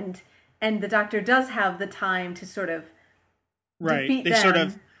do, and the Doctor does have the time to sort of defeat them. Sort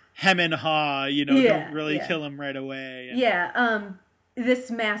of hem and haw, don't really kill him right away.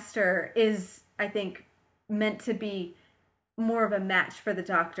 This Master is, I think, meant to be more of a match for the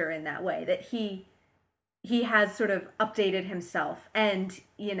Doctor in that way, that he has sort of updated himself, and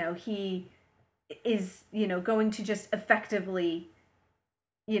he is going to just effectively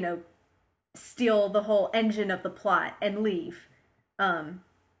steal the whole engine of the plot and leave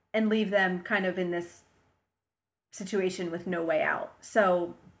them kind of in this situation with no way out.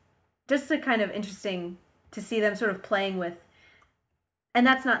 So just a kind of interesting to see them sort of playing with, and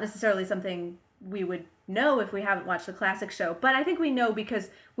that's not necessarily something we would know if we haven't watched the classic show, but I think we know because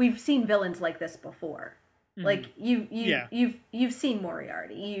we've seen villains like this before. Mm-hmm. Like you've seen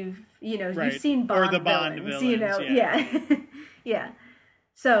Moriarty, you've seen Bond or the Bond villains. Yeah.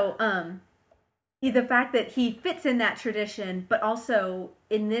 So the fact that he fits in that tradition, but also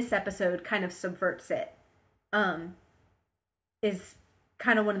in this episode kind of subverts it, is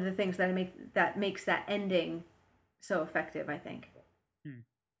kind of one of the things that makes that ending so effective, I think.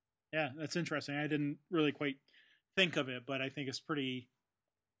 Yeah, that's interesting. I didn't really quite think of it, but I think it's pretty.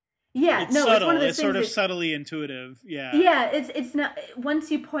 Yeah, it's subtle. It's one of those it's things sort of subtly intuitive. Yeah. Yeah, it's not. Once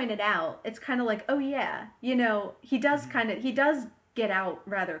you point it out, it's kind of like, oh yeah, he does he does get out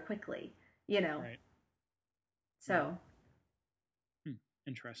rather quickly. Right. So,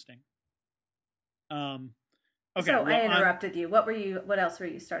 Interesting. Okay. So I interrupted you. What else were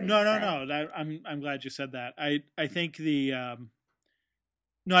you starting to say? No. I'm glad you said that. I think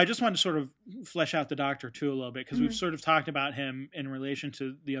no, I just wanted to sort of flesh out the Doctor too a little bit, because we've sort of talked about him in relation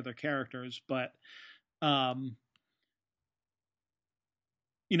to the other characters, but I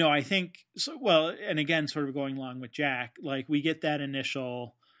think so, well, and again, sort of going along with Jack, like we get that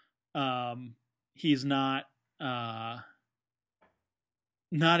initial he's not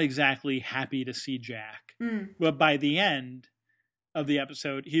exactly happy to see Jack. But by the end of the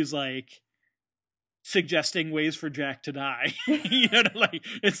episode, he's like suggesting ways for Jack to die. Like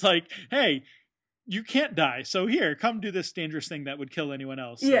it's like, hey, you can't die, so here, come do this dangerous thing that would kill anyone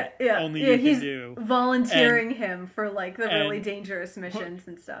else. Only you can do. Volunteering him for like the really dangerous missions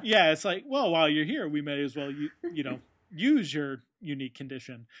and stuff. Yeah, it's like, well, while you're here, we may as well use your unique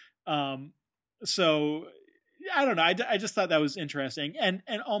condition. So I don't know. I just thought that was interesting, and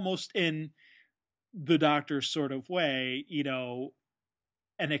almost in the Doctor's sort of way,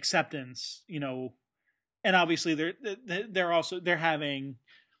 an acceptance, and obviously they're having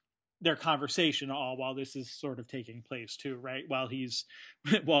their conversation all while this is sort of taking place too, right?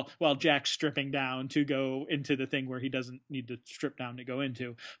 While Jack's stripping down to go into the thing where he doesn't need to strip down to go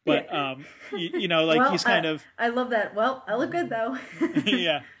into, but he's kind of. I love that. Well, I look good though.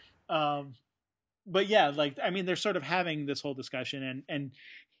 Yeah. But yeah, like, I mean, they're sort of having this whole discussion, and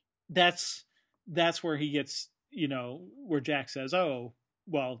that's where he gets, where Jack says, "Oh,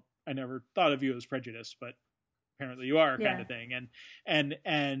 well, I never thought of you as prejudiced, but apparently you are," kind of thing.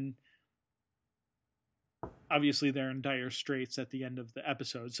 And obviously they're in dire straits at the end of the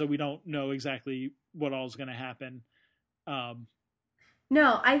episode, so we don't know exactly what all is going to happen.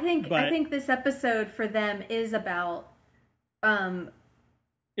 No, I think this episode for them is about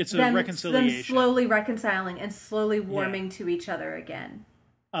it's a reconciliation. Them slowly reconciling and slowly warming to each other again.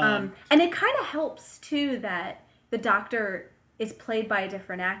 And it kind of helps too that the Doctor is played by a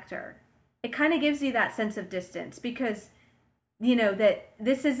different actor. It kind of gives you that sense of distance, because that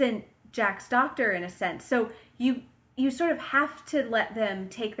this isn't Jack's Doctor in a sense. So you sort of have to let them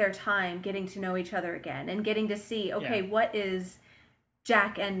take their time getting to know each other again and getting to see, okay, what is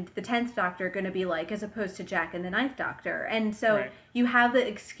Jack and the 10th Doctor going to be like as opposed to Jack and the 9th Doctor. And so you have the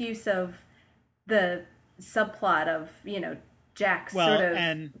excuse of the subplot of, Jack's sort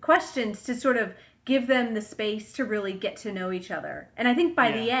of questions to sort of give them the space to really get to know each other. And I think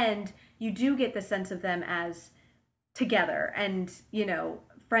by the end, you do get the sense of them as together and,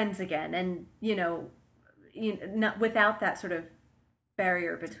 friends again, and, not without that sort of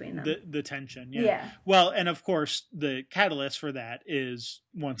barrier between them. The tension. Yeah. Well, and of course the catalyst for that is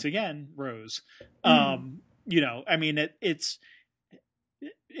once again Rose. I mean it's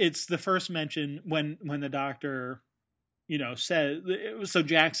the first mention when the Doctor says, so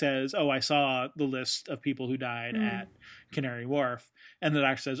Jack says, "Oh, I saw the list of people who died at Canary Wharf," and the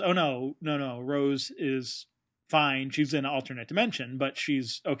Doctor says, "Oh no, Rose is fine. She's in an alternate dimension, but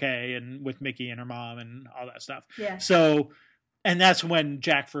she's okay, and with Mickey and her mom and all that stuff." Yeah. So, and that's when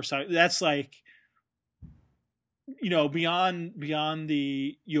Jack first saw. That's like, beyond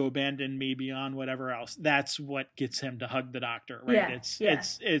the "you abandoned me," beyond whatever else. That's what gets him to hug the Doctor, right?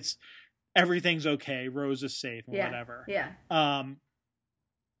 It's everything's okay. Rose is safe, and whatever. Yeah.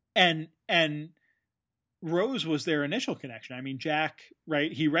 And Rose was their initial connection. I mean, Jack,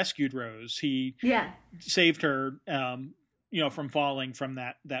 right? He rescued Rose. He saved her, from falling from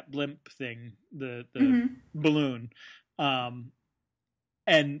that blimp thing, the balloon.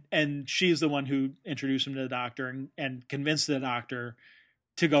 And she's the one who introduced him to the Doctor and convinced the Doctor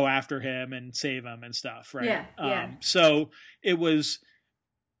to go after him and save him and stuff, right? So it was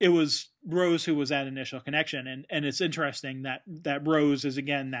Rose who was that initial connection, and it's interesting that Rose is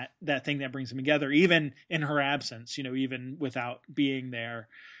again that thing that brings them together, even in her absence, even without being there.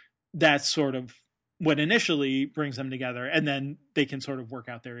 That's sort of what initially brings them together, and then they can sort of work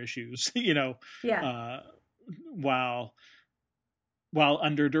out their issues, while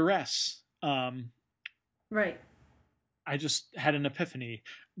under duress. Right. I just had an epiphany.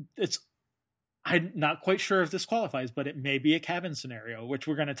 I'm not quite sure if this qualifies, but it may be a cabin scenario, which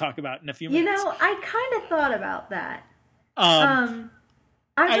we're going to talk about in a few minutes. I kind of thought about that. I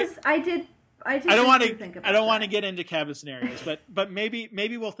don't want to get into cabin scenarios, but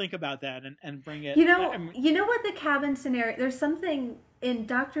maybe we'll think about that and bring it. You know what the cabin scenario? There's something in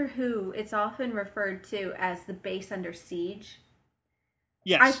Doctor Who. It's often referred to as the base under siege.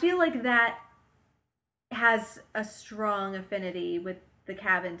 Yes, I feel like that has a strong affinity with the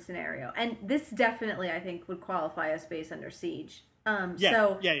cabin scenario, and this definitely I think would qualify as base under siege.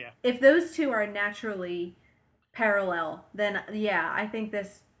 So if those two are naturally parallel, then yeah, I think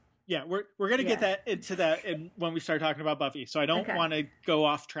this. Yeah, we're gonna get Yeah. that into that when we start talking about Buffy. So I don't Okay. want to go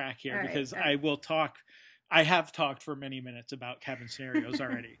off track here All right. because All I will talk. I have talked for many minutes about cabin scenarios right.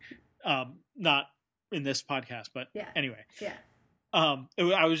 already, not in this podcast, but Yeah. anyway. Yeah.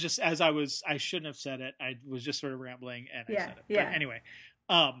 I was just I shouldn't have said it. I was just sort of rambling and I said it. Yeah. But anyway,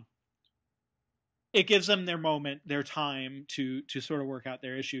 it gives them their moment, their time to sort of work out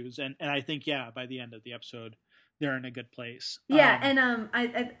their issues, and I think by the end of the episode they're in a good place. Yeah, and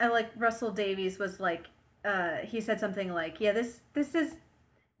I like Russell Davies was like, he said something like, yeah, this is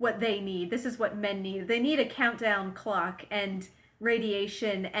what they need. This is what men need. They need a countdown clock and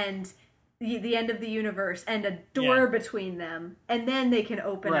radiation and the end of the universe and a door between them, and then they can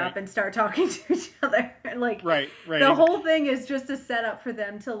open up and start talking to each other. Like, right. The whole thing is just a setup for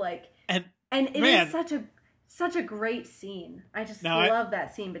them to like, and it is such a great scene. I just love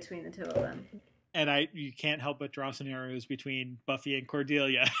that scene between the two of them. And you can't help but draw scenarios between Buffy and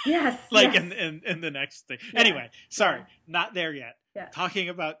Cordelia. Yes. like yes. In the next thing. Yeah. Anyway, sorry, not there yet. Yeah. Talking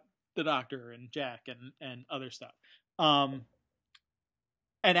about the Doctor and Jack and other stuff. And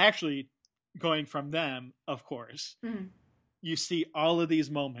actually going from them, of course, you see all of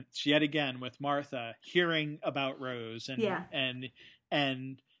these moments yet again with Martha hearing about Rose and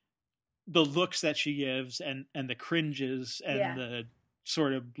the looks that she gives and the cringes and the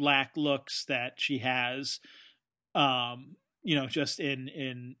sort of black looks that she has, just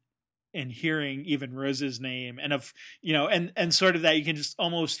in hearing even Rose's name and and sort of that you can just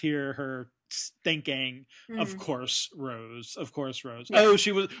almost hear her thinking, of course Rose. Yeah. Oh,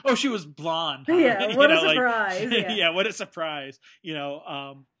 she was blonde. Huh? Yeah, what a surprise. Yeah, what a surprise.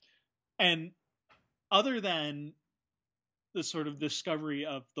 And other than the sort of discovery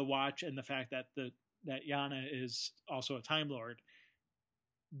of the Watch and the fact that that Yana is also a Time Lord,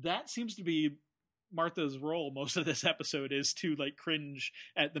 that seems to be Martha's role most of this episode, is to like cringe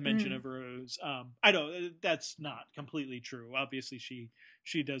at the mention of Rose. I know that's not completely true. Obviously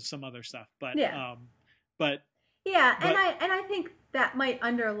she does some other stuff, but and I think that might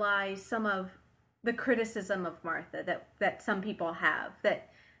underlie some of the criticism of Martha that some people have.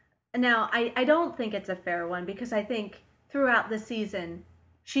 That now I don't think it's a fair one, because I think throughout the season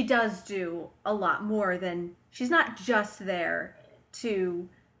she does do a lot more than, she's not just there to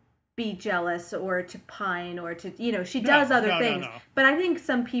be jealous or to pine or to, she does other things. No. But I think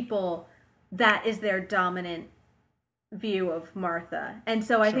some people, that is their dominant view of Martha. And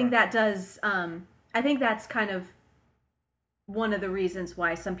so I think that does, I think that's kind of one of the reasons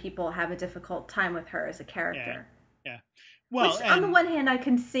why some people have a difficult time with her as a character. Yeah. Well, which on the one hand I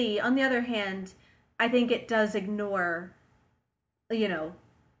can see, on the other hand, I think it does ignore,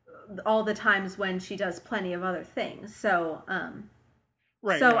 all the times when she does plenty of other things. So,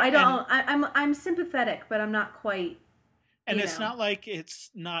 right. So I don't. I'm sympathetic, but I'm not quite. And it's not like it's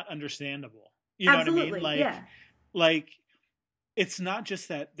not understandable. Absolutely, what I mean? Like it's not just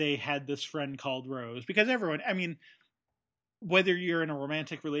that they had this friend called Rose, because everyone. I mean, whether you're in a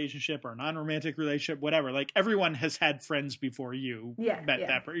romantic relationship or a non-romantic relationship, whatever, like everyone has had friends before you.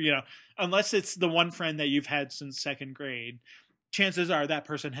 That unless it's the one friend that you've had since second grade, chances are that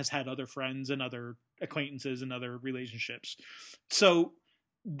person has had other friends and other acquaintances and other relationships. So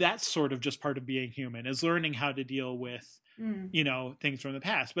that's sort of just part of being human, is learning how to deal with, things from the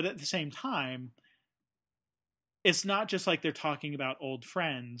past. But at the same time, it's not just like they're talking about old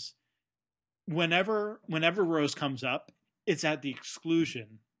friends. Whenever Rose comes up, it's at the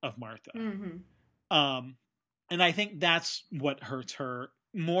exclusion of Martha. And I think that's what hurts her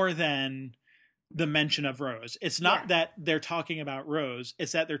more than the mention of Rose. It's not that they're talking about Rose.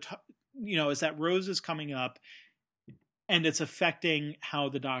 It's that it's that Rose is coming up and it's affecting how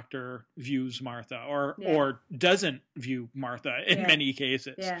the Doctor views Martha or doesn't view Martha in many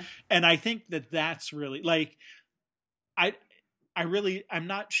cases. Yeah. And I think that that's really like, I'm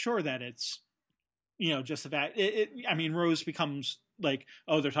not sure that it's, just the fact I mean, Rose becomes like,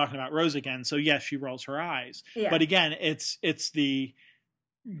 oh, they're talking about Rose again. So yes, she rolls her eyes. Yeah. But again, it's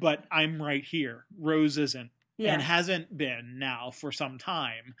but I'm right here. Rose isn't. Yeah. And hasn't been now for some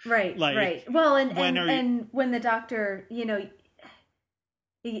time. Right. Like, right. Well, and when the Doctor,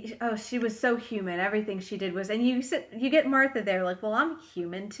 she was so human. Everything she did was, and you get Martha there, like, well, I'm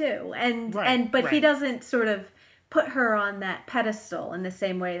human too, but he doesn't sort of put her on that pedestal in the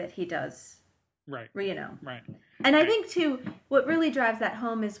same way that he does. Right. Right. And I think too, what really drives that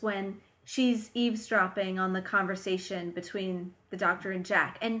home is when she's eavesdropping on the conversation between the Doctor and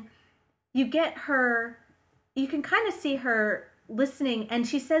Jack, and you get her. You can kind of see her listening, and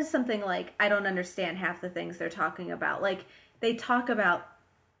she says something like, I don't understand half the things they're talking about. Like, they talk about,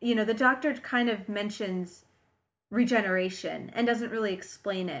 the Doctor kind of mentions regeneration and doesn't really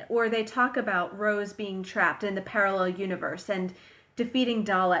explain it. Or they talk about Rose being trapped in the parallel universe and defeating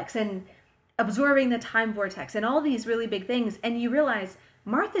Daleks and absorbing the time vortex and all these really big things. And you realize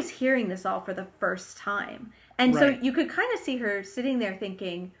Martha's hearing this all for the first time. And so Right. you could kind of see her sitting there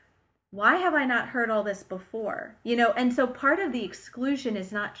thinking, why have I not heard all this before? You know, and so part of the exclusion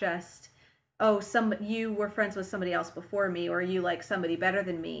is not just, oh, you were friends with somebody else before me, or you like somebody better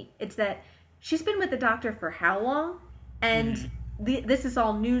than me. It's that she's been with the Doctor for how long, and this is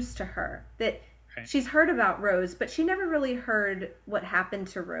all news to her. That Right. she's heard about Rose, but she never really heard what happened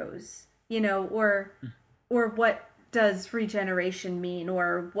to Rose. You know, or what does regeneration mean,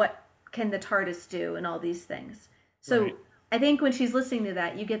 or what can the TARDIS do, and all these things. So Right. I think when she's listening to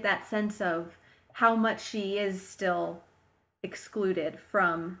that, you get that sense of how much she is still excluded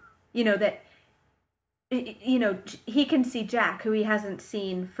from, you know, that, you know, he can see Jack, who he hasn't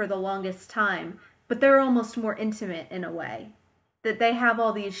seen for the longest time, but they're almost more intimate in a way. That they have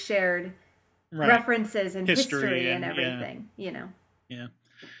all these shared Right. references and History history and and- everything, you know. Yeah.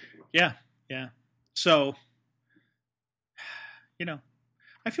 Yeah. Yeah. So, you know,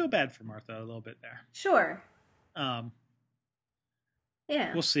 I feel bad for Martha a little bit there. Sure. Um,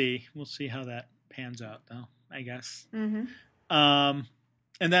 Yeah. We'll see. We'll see how that pans out, though, I guess. Mm-hmm.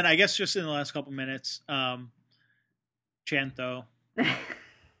 And then I guess just in the last couple minutes, Chantho,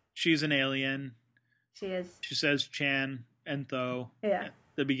 she's an alien. She is. She says Chan and Tho Yeah. at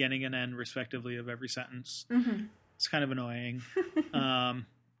the beginning and end, respectively, of every sentence. Mm-hmm. It's kind of annoying.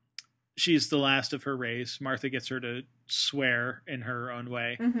 She's the last of her race. Martha gets her to swear in her own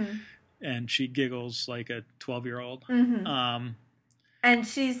way, Mm-hmm. and she giggles like a 12-year-old. Mm-hmm. And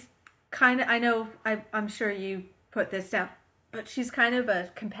she's kind of, I know, I'm sure you put this down, but she's kind of a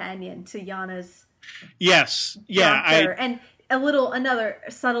companion to Yana's Yes. Yeah. doctor. And another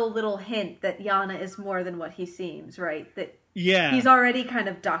subtle little hint that Yana is more than what he seems, right? That Yeah. he's already kind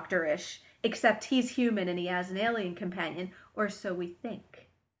of doctorish, except he's human and he has an alien companion, or so we think.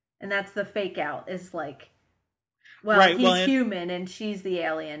 And that's the fake out, is like, well, Right, he's well, human and she's the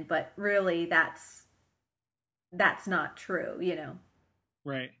alien, but really that's not true, you know.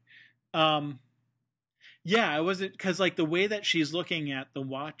 Right. Yeah, it wasn't because like the way that she's looking at the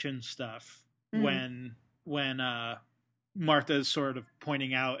watch and stuff when Martha's sort of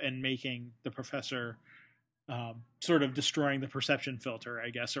pointing out and making the professor sort of destroying the perception filter,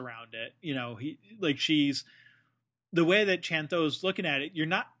 I guess, around it. You know, she's the way that Chantho's looking at it, you're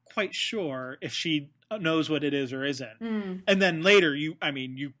not quite sure if she knows what it is or isn't. And then later you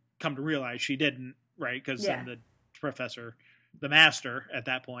come to realize she didn't, right? Because then the professor, the master at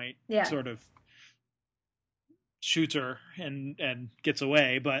that point, sort of shoots her and gets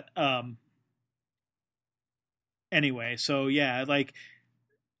away. But anyway, so yeah, like,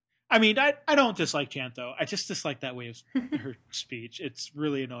 I mean, I don't dislike Chantho. I just dislike that way of her speech. It's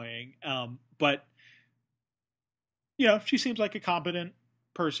really annoying. But you know, she seems like a competent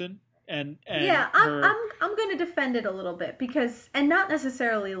person, and yeah, I'm going to defend it a little bit because, and not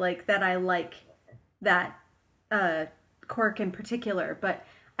necessarily like that I like that quirk in particular, but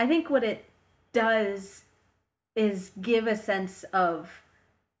I think what it does is give a sense of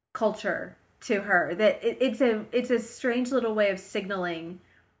culture to her. That it's a strange little way of signaling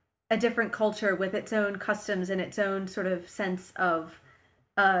a different culture with its own customs and its own sort of sense of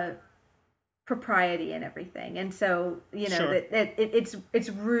propriety and everything. And so, you know, Sure. it's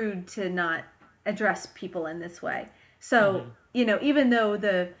rude to not address people in this way. So, you know, even though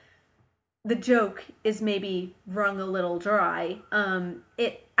the joke is maybe rung a little dry,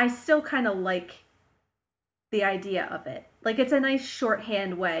 I still kind of like the idea of it. Like, it's a nice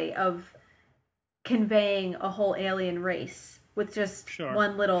shorthand way of conveying a whole alien race with just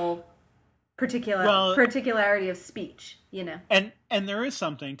one little particularity of speech, you know. And there is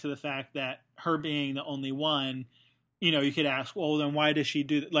something to the fact that her being the only one, you know, you could ask, well, then why does she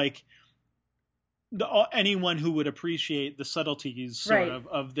do that? Like, anyone who would appreciate the subtleties sort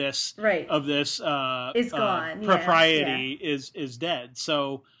of this is gone. Propriety is dead.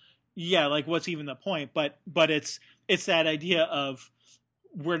 So yeah, like, what's even the point? But it's that idea of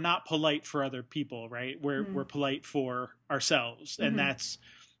we're not polite for other people, right? We're polite for ourselves, and that's,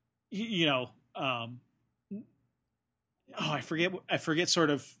 you know, I forget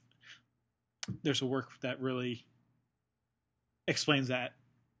sort of, there's a work that really explains that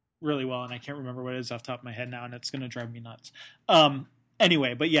really well, and I can't remember what it is off the top of my head now, and it's going to drive me nuts.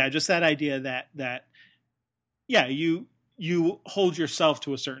 Anyway, but yeah, just that idea that yeah, you hold yourself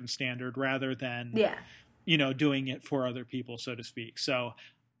to a certain standard rather than you know, doing it for other people, so to speak. So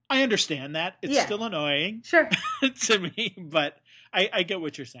I understand that it's still annoying, sure, to me, but I get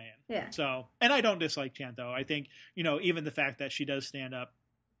what you're saying. Yeah. So, and I don't dislike Chanto. I think, even the fact that she does stand up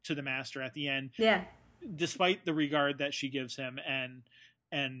to the master at the end, Yeah. despite the regard that she gives him and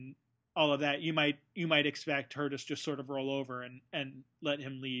all of that, you might expect her to just sort of roll over and let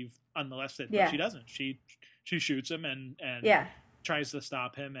him leave unmolested. Yeah. But she doesn't. She shoots him and Yeah. tries to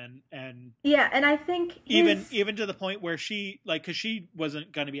stop him and yeah, and I think even to the point where she, like, because she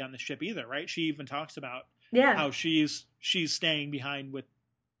wasn't going to be on the ship either, right? She even talks about how she's staying behind with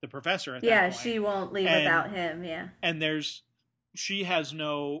the professor at that point. She won't leave without him. Yeah, and she has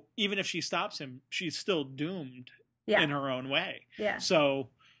no, even if she stops him, she's still doomed in her own way. Yeah. So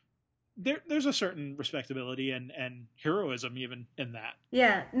there's a certain respectability and heroism even in that.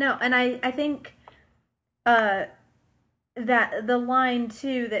 Yeah. No, and I think that the line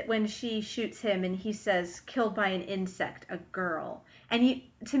too, that when she shoots him and he says killed by an insect, a girl, and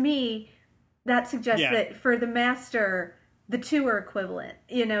to me that suggests that for the master the two are equivalent,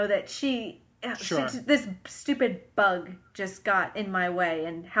 that she this stupid bug just got in my way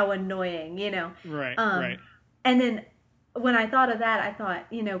and how annoying, right. And then when I thought of that, I thought,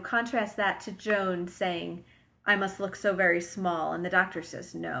 contrast that to Joan saying I must look so very small, and the doctor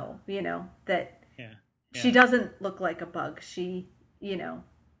says no, that she doesn't look like a bug. She,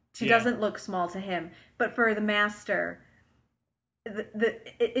 she doesn't look small to him. But for the master,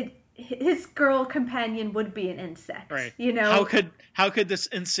 his girl companion would be an insect. Right. How could this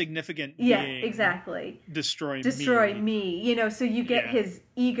insignificant being exactly destroy me? So you get his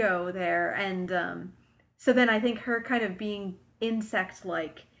ego there, and so then I think her kind of being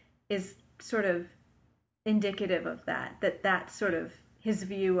insect-like is sort of indicative of that's sort of his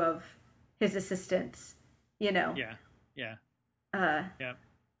view of his assistants. And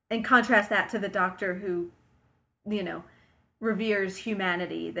contrast that to the doctor who, reveres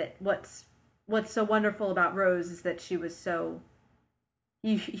humanity. That what's so wonderful about Rose is that she was so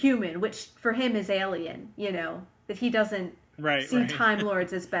human, which for him is alien. That he doesn't see Time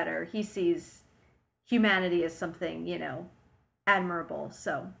Lords as better. He sees humanity as something, admirable.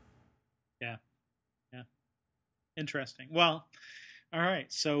 So, yeah, interesting. Well, all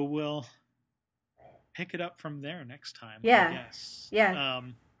right, so we'll pick it up from there next time. Yeah. I guess. Yeah.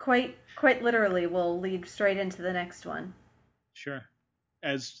 Quite literally, we'll lead straight into the next one. Sure.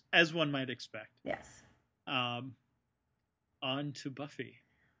 As one might expect. Yes. On to Buffy.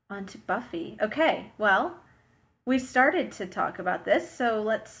 Okay. Well, we started to talk about this, so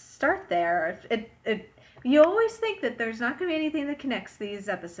let's start there. You always think that there's not going to be anything that connects these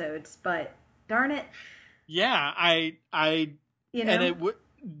episodes, but darn it. Yeah, I and it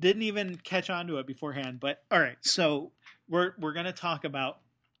didn't even catch on to it beforehand, but all right, so we're going to talk about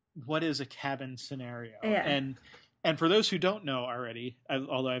what is a cabin scenario. And for those who don't know already,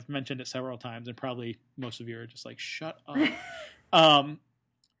 although I've mentioned it several times and probably most of you are just like, shut up.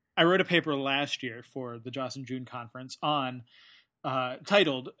 I wrote a paper last year for the Joss and June conference on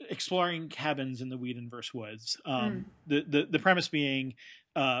titled Exploring Cabins in the Whedonverse Woods. The premise being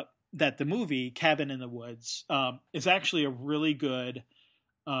that the movie Cabin in the Woods is actually a really good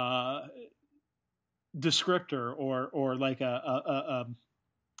descriptor or like a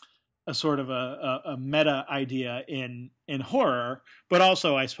sort of a meta idea in horror, but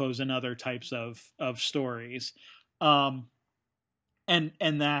also I suppose in other types of stories, and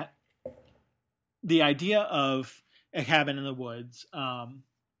that the idea of a cabin in the woods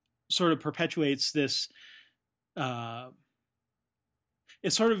sort of perpetuates this.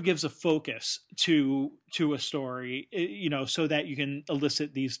 It sort of gives a focus to a story, so that you can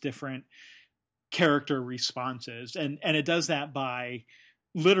elicit these different character responses, and it does that by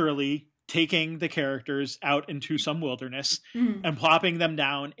literally taking the characters out into some wilderness and plopping them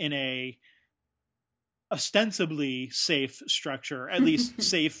down in a ostensibly safe structure, at least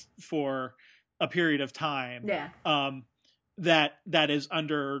safe for a period of time. Yeah. That is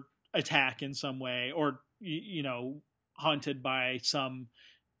under attack in some way, or haunted by some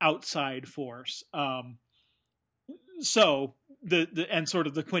outside force. So the and sort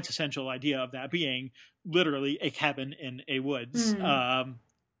of the quintessential idea of that being literally a cabin in a woods,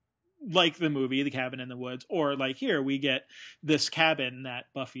 like the movie The Cabin in the Woods, or like here we get this cabin that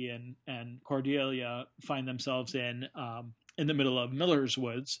Buffy and Cordelia find themselves in the middle of Miller's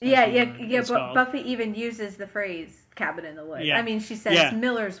Woods. But Buffy even uses the phrase "cabin in the woods." I mean, she says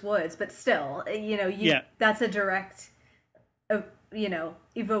Miller's Woods, but still, that's a direct,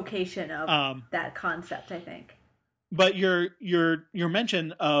 evocation of that concept, I think. But your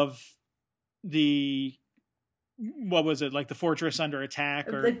mention of the, what was it, like the fortress under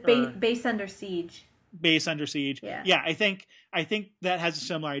attack, or base under siege? Base under siege. Yeah. I think that has a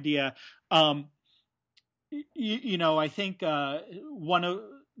similar idea. I think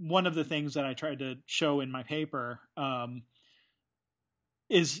one of the things that I tried to show in my paper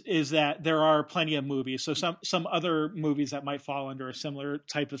is that there are plenty of movies. So some other movies that might fall under a similar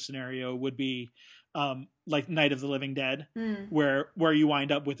type of scenario would be like Night of the Living Dead, Mm. where you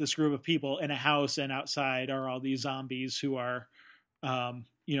wind up with this group of people in a house, and outside are all these zombies who are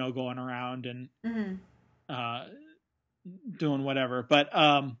going around and Mm-hmm. uh, doing whatever. But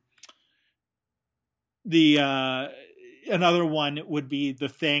the another one would be The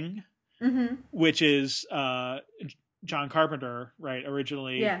Thing, Mm-hmm. which is John Carpenter, right?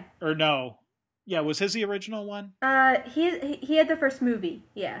 Originally, Yeah. or no, yeah, was his the original one? He had the first movie.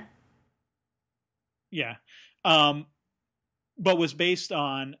 Yeah. Yeah, but was based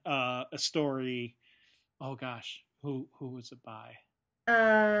on a story. Oh gosh, who was it by?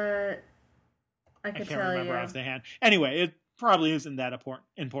 Uh, I I could can't tell remember you. off the hand. Anyway, it probably isn't that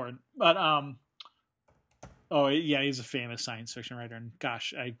important. But oh yeah, he's a famous science fiction writer, and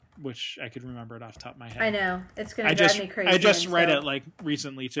gosh, I wish I could remember it off the top of my head. I know it's gonna drive me crazy. I just and read so it like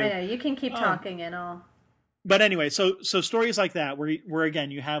recently too. I know you can keep talking and all. But anyway, so stories like that where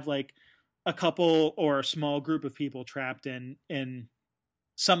again you have like a couple or a small group of people trapped in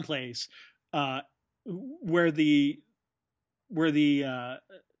some place where the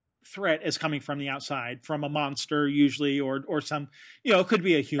threat is coming from the outside, from a monster usually, or some, it could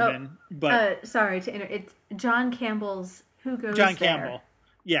be a human. But sorry to interrupt. It's John Campbell's Who Goes John There? Campbell.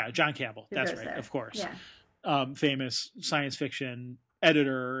 Yeah, John Campbell. Who That's Goes right, There? of course. Yeah. Famous science fiction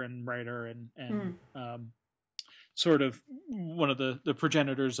editor and writer and sort of one of the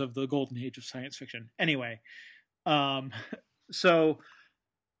progenitors of the golden age of science fiction. Anyway, so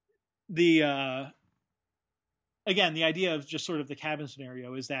the again, the idea of just sort of the cabin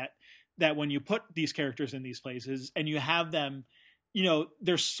scenario is that when you put these characters in these places and you have them,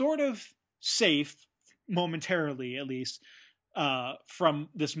 they're sort of safe momentarily, at least, from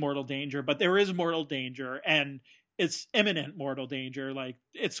this mortal danger, but there is mortal danger, and it's imminent mortal danger. Like,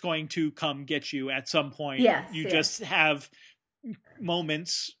 it's going to come get you at some point. Yes, you yes. just have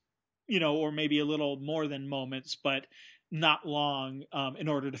moments, or maybe a little more than moments, but not long, in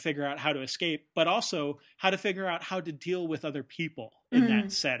order to figure out how to escape, but also how to figure out how to deal with other people in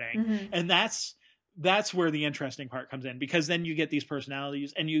that setting. Mm-hmm. And that's where the interesting part comes in, because then you get these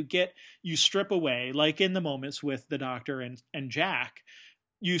personalities and you strip away, like in the moments with the Doctor and Jack,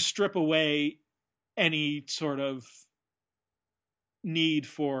 you strip away any sort of need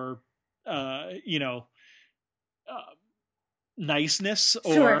for niceness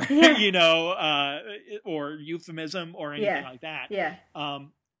or Sure. Yeah. or euphemism or anything like that. Yeah.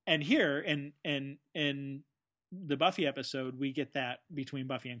 And here in the Buffy episode, we get that between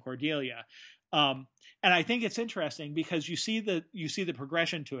Buffy and Cordelia. And I think it's interesting because you see the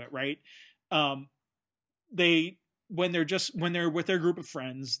progression to it, right? When they're with their group of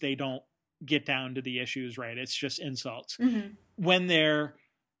friends, they don't get down to the issues, right? It's just insults. Mm-hmm. When they're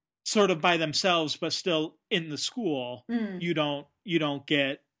sort of by themselves but still in the school, they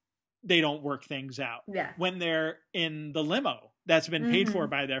don't work things out. Yeah. When they're in the limo that's been paid for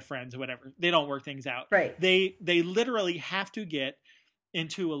by their friends or whatever, they don't work things out. Right. They literally have to get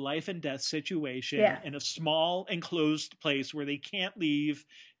into a life and death situation in a small enclosed place where they can't leave,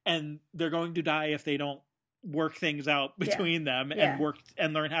 and they're going to die if they don't work things out between them and work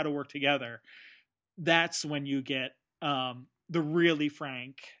and learn how to work together. That's when you get the really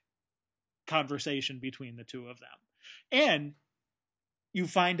frank conversation between the two of them, and you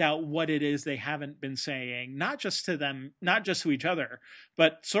find out what it is they haven't been saying, not just to each other,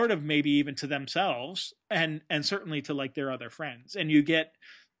 but sort of maybe even to themselves, and certainly to like their other friends. And you get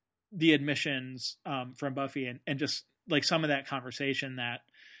the admissions from Buffy, and just like some of that conversation that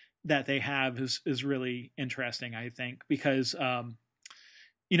they have is really interesting, I think, because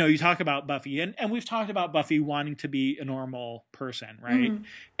you talk about Buffy, and we've talked about Buffy wanting to be a normal person, right?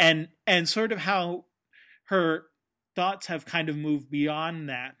 Mm-hmm. And sort of how her thoughts have kind of moved beyond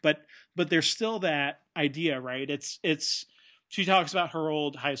that, but there's still that idea, right? It's she talks about her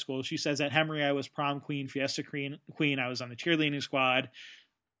old high school. She says, at Hemery, I was prom queen, fiesta queen. I was on the cheerleading squad.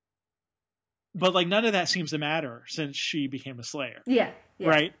 But like, none of that seems to matter since she became a Slayer. Yeah.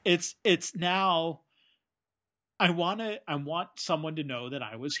 Right? It's now, I want someone to know that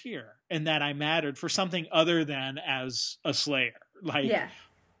I was here and that I mattered for something other than as a Slayer. Like,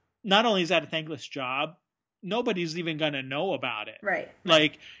 not only is that a thankless job, nobody's even going to know about it. Right.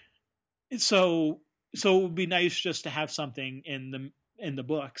 Like, so it would be nice just to have something in the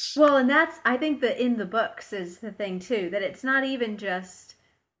books. Well, and I think that in the books is the thing too, that it's not even just,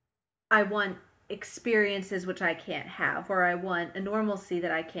 I want experiences which I can't have, or I want a normalcy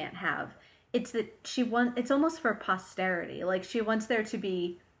that I can't have. it's that it's almost for posterity. Like she wants there to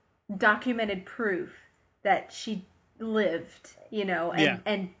be documented proof that she lived, Yeah.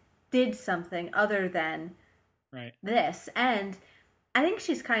 and did something other than Right. this. And I think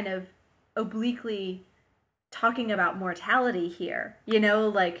she's kind of obliquely talking about mortality here.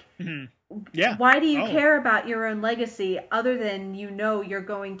 Like, Hmm. Yeah. why do you Oh, care about your own legacy other than you're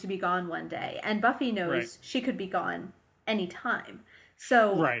going to be gone one day? And Buffy right. knows she could be gone anytime.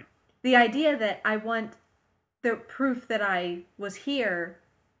 So Right. the idea that I want the proof that I was here,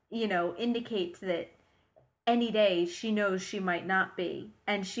 indicates that any day she knows she might not be,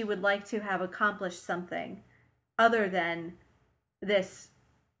 and she would like to have accomplished something other than this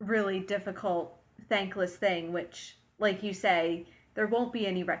really difficult, thankless thing, which, like you say, there won't be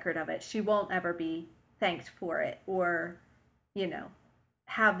any record of it. She won't ever be thanked for it or, you know,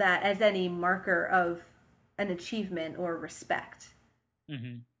 have that as any marker of an achievement or respect.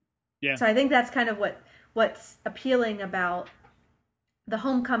 Hmm. Yeah. So I think that's kind of what's appealing about the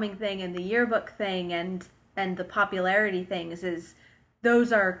homecoming thing and the yearbook thing and the popularity things is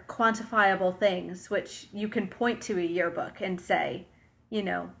those are quantifiable things which you can point to a yearbook and say, you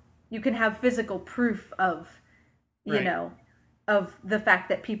know, you can have physical proof of, you Right. know, of the fact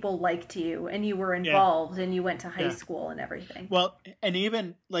that people liked you and you were Yeah. involved and you went to high Yeah. school and everything. Well, and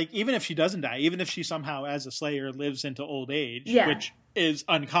even if she doesn't die, even if she somehow as a Slayer lives into old age, Yeah. which is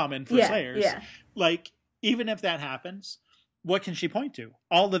uncommon for Yeah. Slayers, Yeah. like even if that happens, what can she point to?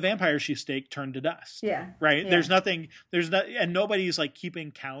 All the vampires she staked turned to dust. Yeah. Right? Yeah. There's not, and nobody's like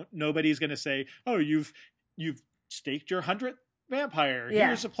keeping count. Nobody's going to say, "Oh, you've staked your 100th vampire. Yeah.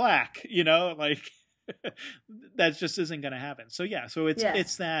 Here's a plaque." Like that just isn't going to happen. So yeah, so Yeah.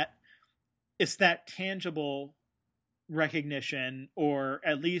 it's that tangible recognition or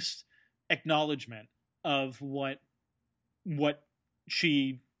at least acknowledgement of what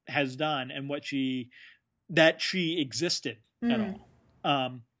she has done and that she existed at Mm.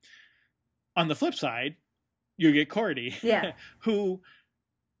 all. On the flip side, you get Cordy, Yeah. who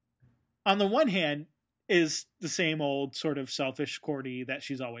on the one hand is the same old sort of selfish Cordy that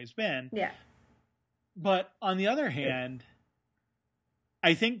she's always been, Yeah. but on the other hand,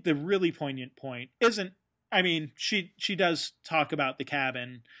 I think the really poignant point isn't. I mean, she does talk about the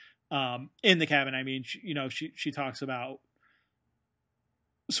cabin. In the cabin, I mean, she talks about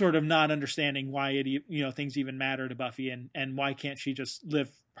sort of not understanding why things even matter to Buffy, and why can't she just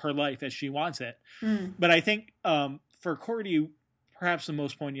live her life as she wants it. Mm. But I think for Cordy, perhaps the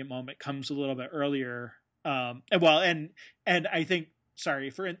most poignant moment comes a little bit earlier. And I think, sorry,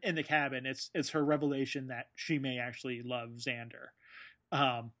 for in the cabin, it's her revelation that she may actually love Xander,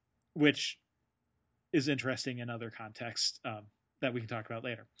 which is interesting in other contexts that we can talk about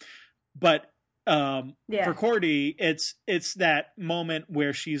later. But Yeah. for Cordy, it's that moment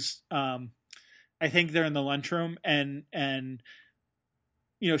where she's, I think they're in the lunchroom, and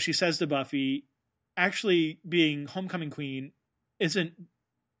she says to Buffy, actually being homecoming queen isn't,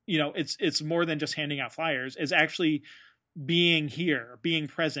 it's more than just handing out flyers. It's actually being here, being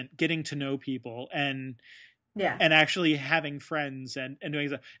present, getting to know people, and Yeah. actually having friends and doing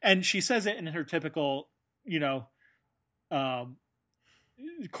that. And she says it in her typical, um,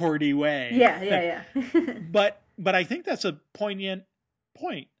 Cordy way. Yeah. Yeah. Yeah. but I think that's a poignant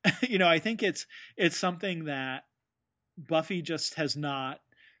point. I think it's something that Buffy just has not,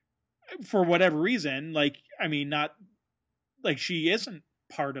 for whatever reason, not like she isn't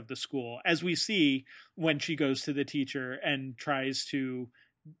part of the school, as we see when she goes to the teacher and tries to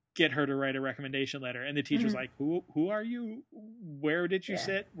get her to write a recommendation letter, and the teacher's like, who are you? Where did you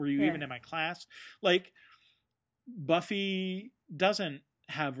sit? Were you even in my class? Like, Buffy doesn't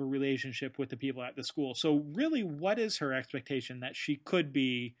have a relationship with the people at the school. So really, what is her expectation that she could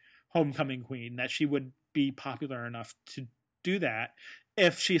be homecoming queen, that she would be popular enough to do that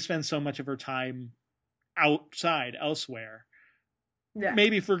if she spends so much of her time outside elsewhere? Yeah.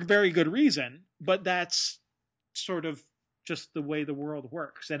 Maybe for very good reason, but that's sort of just the way the world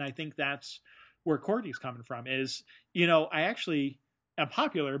works. And I think that's where Cordy's coming from is, I actually am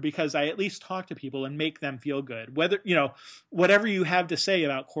popular because I at least talk to people and make them feel good. Whether, whatever you have to say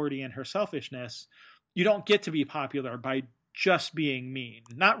about Cordy and her selfishness, you don't get to be popular by just being mean.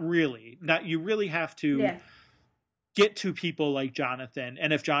 Not really. You really have to get to people like Jonathan.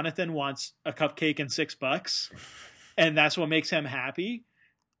 And if Jonathan wants a cupcake and $6 and that's what makes him happy,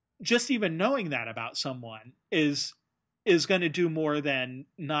 just even knowing that about someone is going to do more than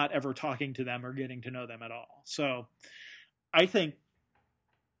not ever talking to them or getting to know them at all. So I think,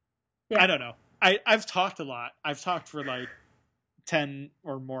 I don't know. I've talked a lot. I've talked for like 10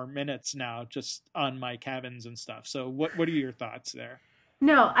 or more minutes now, just on my cabins and stuff. So what are your thoughts there?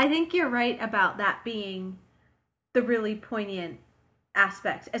 No, I think you're right about that being the really poignant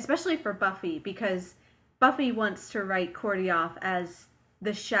aspect, especially for Buffy, because Buffy wants to write Cordy off as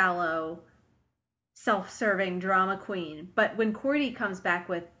the shallow, self-serving drama queen. But when Cordy comes back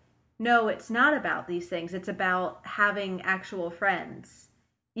with, no, it's not about these things, it's about having actual friends,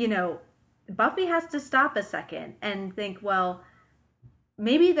 you know, Buffy has to stop a second and think, well,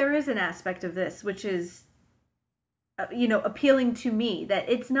 maybe there is an aspect of this which is, appealing to me, that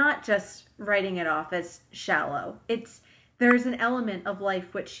it's not just writing it off as shallow. It's there's an element of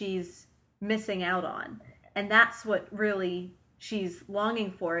life which she's missing out on. And that's what really she's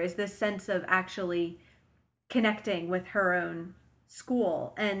longing for, is this sense of actually connecting with her own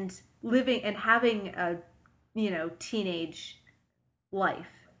school and living and having a, teenage life.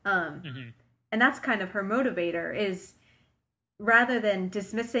 Mm-hmm. And that's kind of her motivator, is rather than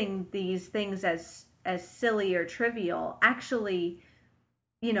dismissing these things as silly or trivial, actually,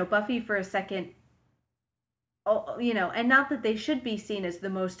 Buffy for a second, and not that they should be seen as the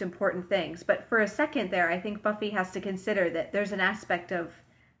most important things, but for a second there, I think Buffy has to consider that there's an aspect of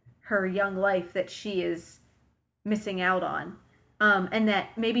her young life that she is missing out on, and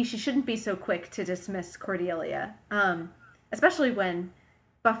that maybe she shouldn't be so quick to dismiss Cordelia, especially when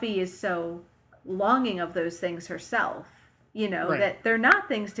Buffy is so longing of those things herself. Right. That they're not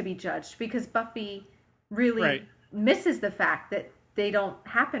things to be judged, because Buffy really Right. misses the fact that they don't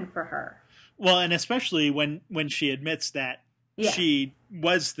happen for her. Well, and especially when she admits that Yeah. she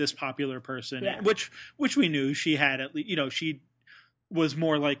was this popular person, Yeah. which we knew she had, at least, she was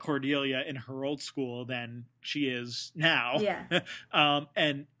more like Cordelia in her old school than she is now. Yeah.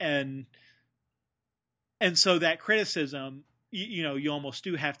 And so that criticism, you almost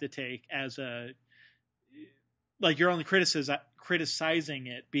do have to take as a, like, you're only criticizing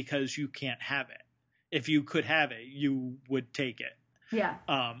it because you can't have it. If you could have it, you would take it. Yeah.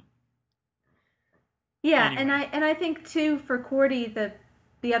 Anyway. And I think too, for Cordy,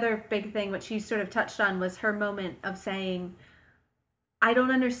 the other big thing which you sort of touched on was her moment of saying, I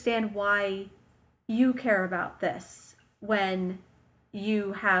don't understand why you care about this when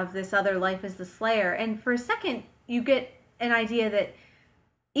you have this other life as the Slayer. And for a second, you get an idea that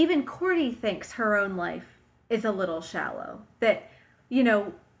even Cordy thinks her own life is a little shallow. That,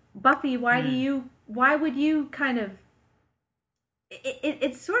 Buffy, why would you kind of,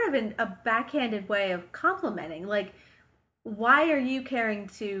 it's sort of a backhanded way of complimenting. Like, why are you caring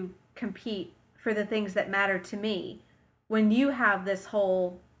to compete for the things that matter to me when you have this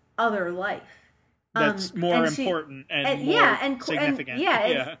whole other life? That's more important and more significant.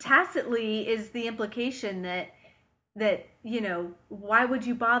 It's tacitly is the implication that why would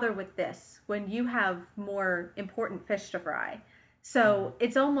you bother with this when you have more important fish to fry? So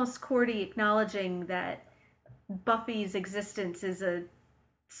it's almost Cordy acknowledging that Buffy's existence is a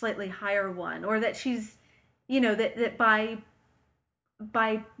slightly higher one, or that she's, that by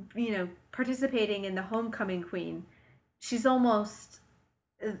participating in the homecoming queen, she's almost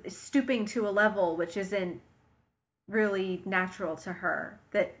stooping to a level which isn't really natural to her.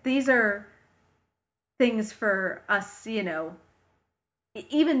 That these are things for us, even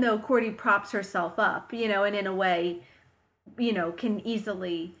though Cordy props herself up, and in a way, can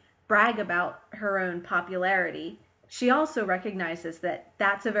easily brag about her own popularity, she also recognizes that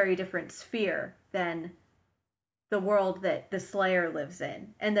that's a very different sphere than the world that the Slayer lives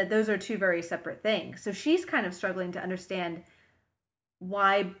in, and that those are two very separate things. So she's kind of struggling to understand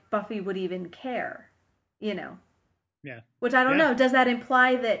why Buffy would even care, Yeah. Which I don't know. Does that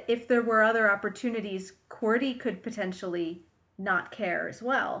imply that if there were other opportunities, Cordy could potentially not care as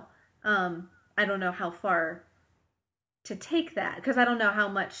well? I don't know how far to take that, because I don't know how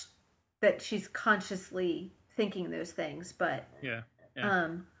much that she's consciously thinking those things, but yeah.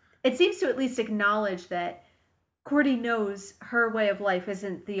 It seems to at least acknowledge that Cordy knows her way of life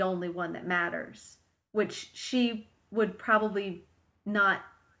isn't the only one that matters, which she would probably not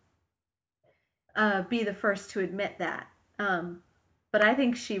be the first to admit that. But I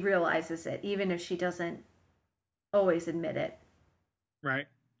think she realizes it, even if she doesn't always admit it. Right.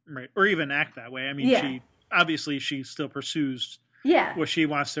 Or even act that way. I mean, she still pursues what she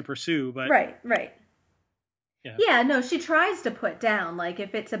wants to pursue, but right. Yeah, no, she tries to put down, like,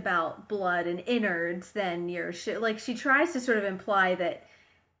 if it's about blood and innards, then she tries to sort of imply that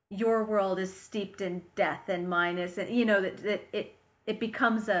your world is steeped in death and mine isn't, that it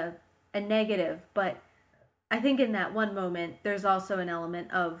becomes a negative. But I think in that one moment, there's also an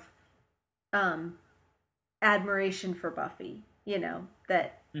element of admiration for Buffy,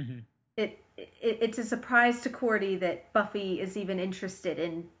 that it's a surprise to Cordy that Buffy is even interested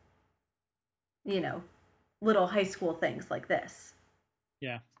in, little high school things like this.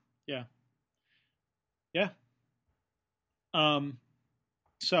 Yeah. Yeah. Yeah. Um,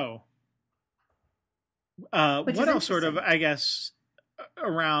 so, which what is else sort of, interesting. I guess,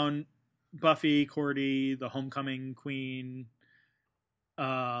 around Buffy, Cordy, the homecoming queen,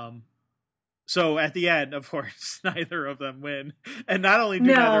 um, so at the end, of course, neither of them win. And not only do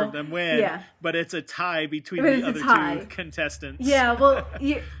neither of No, them win, yeah, but it's a tie between but the it's other two high. contestants. Yeah, well,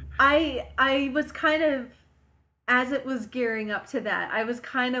 I was kind of, as it was gearing up to that, I was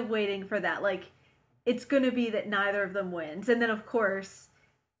kind of waiting for that. Like, it's going to be that neither of them wins, and then of course,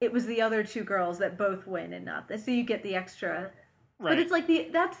 it was the other two girls that both win and not this. So you get the extra. But Right. it's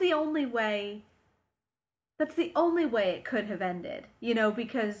like that's the only way. That's the only way it could have ended,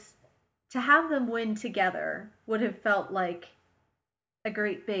 because to have them win together would have felt like a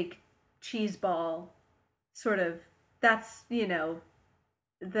great big cheese ball, sort of. That's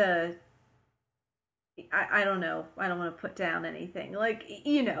the I don't know. I don't want to put down anything. Like,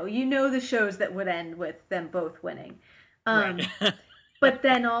 the shows that would end with them both winning. Right. Um, but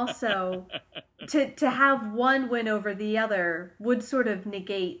then also to have one win over the other would sort of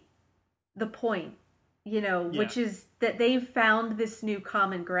negate the point, Yeah. which is that they've found this new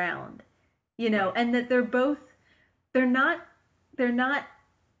common ground, Right. and that they're not they're not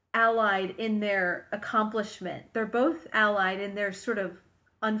allied in their accomplishment. They're both allied in their sort of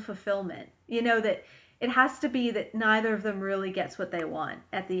unfulfillment. That it has to be that neither of them really gets what they want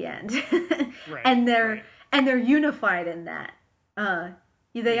at the end. Right. and they're Right. and they're unified in that.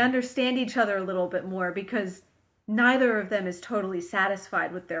 They Yeah. understand each other a little bit more because neither of them is totally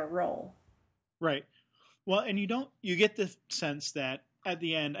satisfied with their role. Right. Well, and you get the sense that at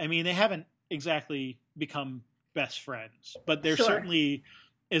the end, I mean, they haven't exactly become best friends, but there Sure. certainly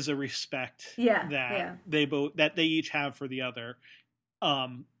is a respect Yeah. that Yeah. they each have for the other.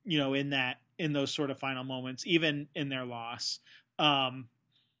 In those sort of final moments, even in their loss. Um,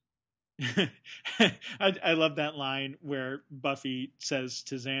 I love that line where Buffy says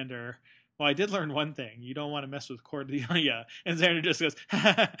to Xander, "Well, I did learn one thing. You don't want to mess with Cordelia." And Xander just goes,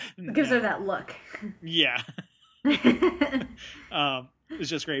 It gives her "No, that look. yeah." It's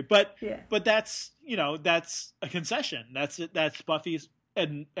just great, but Yeah. that's a concession. That's Buffy's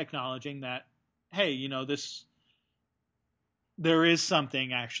acknowledging that, hey, this there is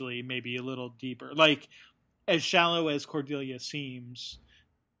something actually maybe a little deeper. Like, as shallow as Cordelia seems,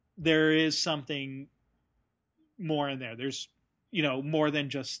 there is something more in there. There's more than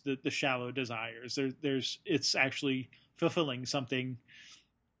just the shallow desires. There's it's actually fulfilling something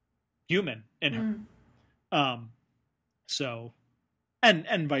human in her. Mm. Um, so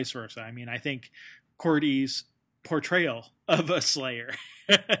and vice versa. I mean, I think Cordy's portrayal of a Slayer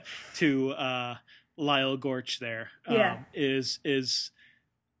to Lyle Gorch there Yeah. is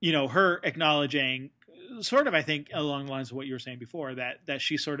her acknowledging sort of, I think, along the lines of what you were saying before, that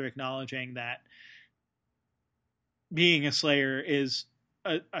she's sort of acknowledging that being a Slayer is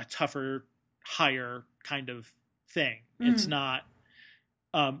a tougher, higher kind of thing. It's Mm.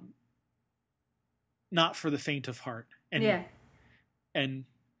 not for the faint of heart, Yeah. and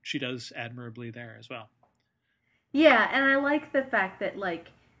she does admirably there as well. Yeah, and I like the fact that,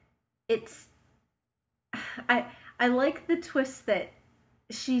 like, it's I I like the twist that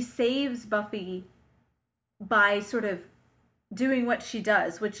she saves Buffy by sort of doing what she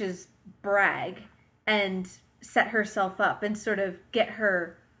does, which is brag and set herself up and sort of get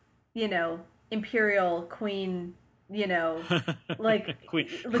her, you know, imperial queen, like, Queen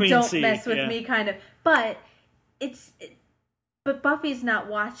don't C, mess with yeah. me kind of. But it's but Buffy's not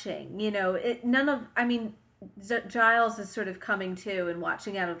watching, none of I mean Giles is sort of coming to and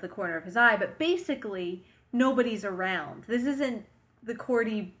watching out of the corner of his eye, but basically nobody's around. This isn't the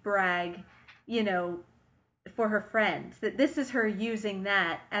Cordy brag, you know, for her friends. That this is her using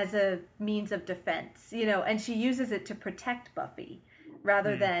that as a means of defense, and she uses it to protect Buffy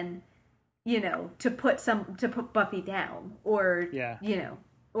rather than, to put Buffy down or Yeah.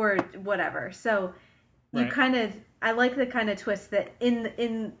 or whatever. So you Right. kind of I like the kind of twist that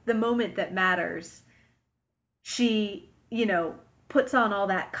in the moment that matters, she, puts on all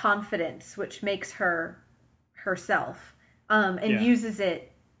that confidence, which makes her herself, and Yeah. uses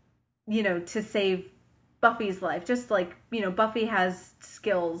it, to save Buffy's life. Just like, Buffy has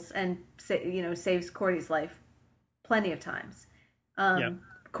skills and, saves Cordy's life plenty of times. Yep.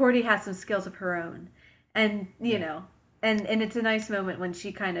 Cordy has some skills of her own. And, Yeah. and it's a nice moment when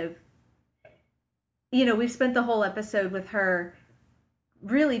she kind of, we've spent the whole episode with her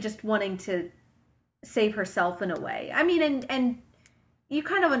really just wanting to save herself in a way. I mean, and you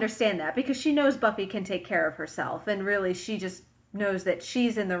kind of understand that because she knows Buffy can take care of herself, and really she just knows that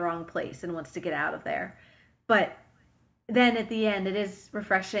she's in the wrong place and wants to get out of there. But then at the end, it is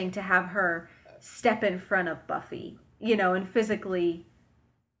refreshing to have her step in front of Buffy, and physically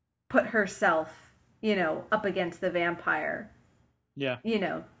put herself, up against the vampire, Yeah.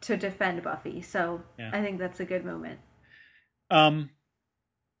 to defend Buffy. So Yeah. I think that's a good moment.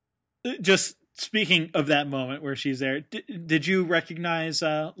 Just speaking of that moment where she's there, did you recognize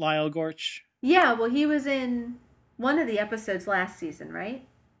Lyle Gorch? Yeah, well, he was in one of the episodes last season, right?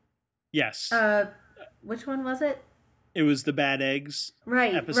 Yes. Which one was it? It was the Bad Eggs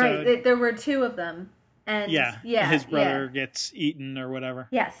episode. Right. There were two of them. And his brother gets eaten or whatever.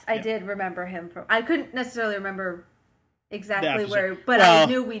 Yes, I did remember him from. I couldn't necessarily remember exactly where, but well, I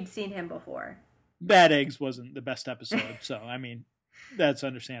knew we'd seen him before. Bad Eggs wasn't the best episode, so I mean, that's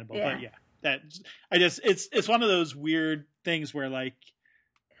understandable. Yeah. But it's one of those weird things where like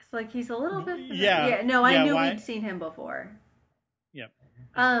it's like he's a little bit. Yeah. No, I knew we'd seen him before. Yep.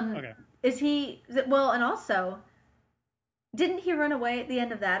 Okay. Is he well? And also, didn't he run away at the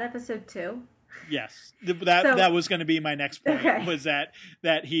end of that episode too? Yes, that was going to be my next point. Okay. Was that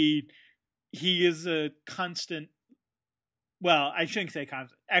he is a constant. Well, I shouldn't say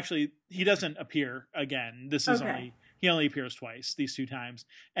constant. Actually, he doesn't appear again. This is he only appears twice. These two times,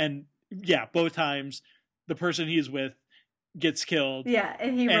 and both times the person he's with gets killed. Yeah,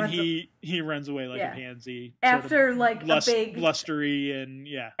 and he runs away like a pansy after a big blustery and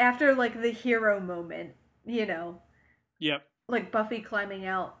after like the hero moment. Yep. Like Buffy climbing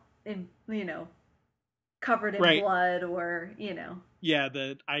out in covered in blood or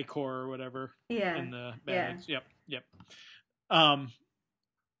the ichor or whatever in the bags. Yep.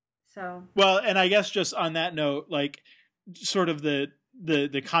 So well, and I guess just on that note, like sort of the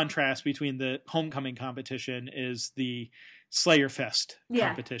contrast between the homecoming competition is the Slayer Fest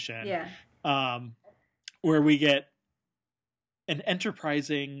competition, where we get an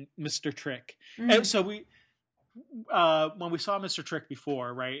enterprising Mr. Trick. And so we when we saw Mr. Trick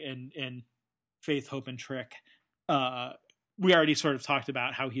before, right, in Faith, Hope, and Trick, we already sort of talked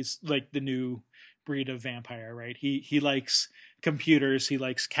about how he's like the new breed of vampire, right? He likes computers, he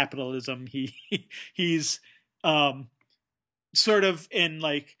likes capitalism, he's sort of in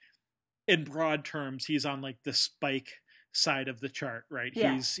broad terms, he's on like the Spike side of the chart, right?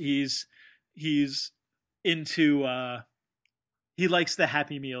 Yeah. He's into he likes the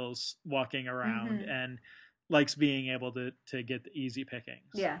Happy Meals walking around and likes being able to get the easy pickings.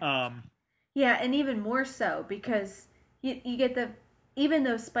 Yeah. And even more so because you get even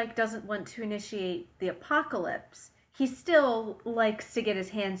though Spike doesn't want to initiate the apocalypse, he still likes to get his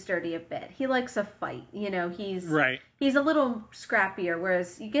hands dirty a bit. He likes a fight, he's he's a little scrappier,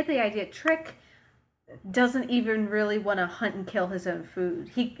 whereas you get the idea Trick doesn't even really want to hunt and kill his own food.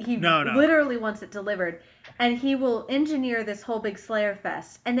 He literally wants it delivered, and he will engineer this whole big Slayer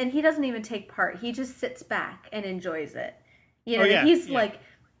Fest, and then he doesn't even take part. He just sits back and enjoys it. He's like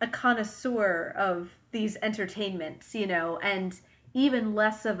a connoisseur of these entertainments, and even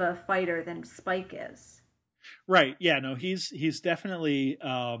less of a fighter than Spike is. Right. Yeah, no, he's definitely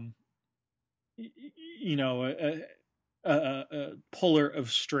a puller of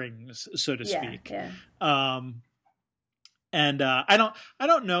strings, so to speak. Yeah. And I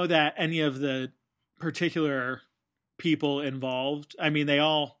don't know that any of the particular people involved. I mean, they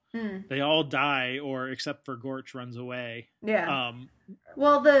all die, or except for Gorch runs away. Yeah.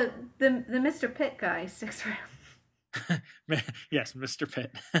 Well, the Mr. Pitt guy sticks around. Yes, Mr. Pitt.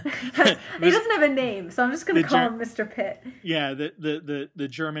 He doesn't have a name, so I'm just going to call him Mr. Pitt. Yeah, the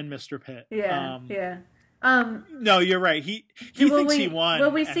German Mr. Pitt. Yeah. No, you're right. He thinks he won.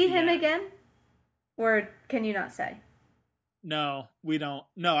 Will we see him again, or can you not say? No, we don't.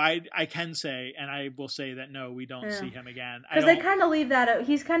 No, I can say, and I will say that no, we don't see him again. Because they kind of leave that out.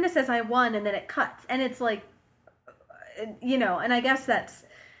 He kind of says, "I won," and then it cuts, and it's like, and I guess that's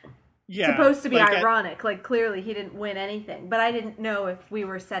supposed to be ironic. Like clearly he didn't win anything, but I didn't know if we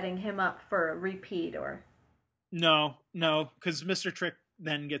were setting him up for a repeat or. No, because Mr. Trick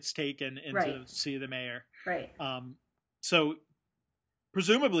then gets taken in to see the mayor. Right. So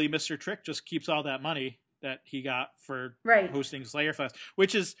presumably Mr. Trick just keeps all that money that he got for hosting Slayer Fest,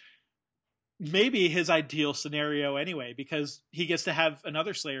 which is maybe his ideal scenario anyway, because he gets to have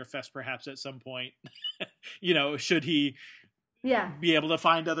another Slayer Fest perhaps at some point, should he be able to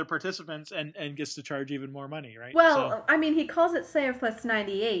find other participants and gets to charge even more money, right? Well, I mean, he calls it Slayer Fest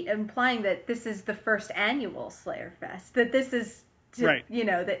 98, implying that this is the first annual Slayer Fest, that this is,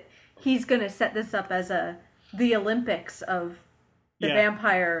 that he's going to set this up as the Olympics of the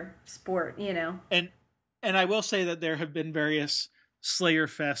vampire sport, And I will say that there have been various Slayer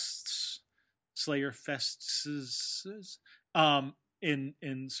Fests,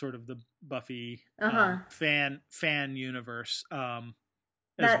 in sort of the Buffy Uh-huh. fan universe as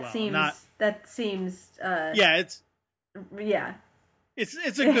That well. Not seems yeah, yeah.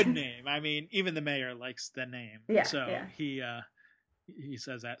 it's a good name. I mean, even the mayor likes the name, Yeah, so yeah. he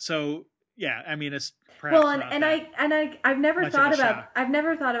says that. So yeah, I mean, it's Well, perhaps not that I've never much of thought a about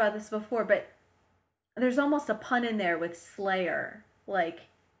shock. this before, but there's almost a pun in there with Slayer. Like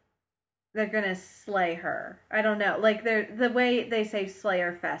they're gonna slay her. I don't know. Like they're the way they say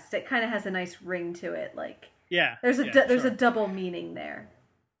Slayer Fest, it kind of has a nice ring to it. Like Yeah, there's a sure. double meaning there.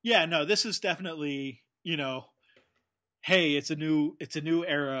 Yeah, no, this is definitely, hey, it's a new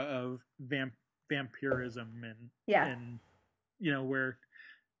era of vampirism Yeah. and where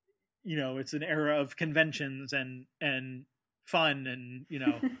it's an era of conventions and fun and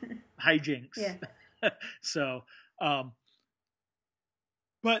hijinks. Yeah. So,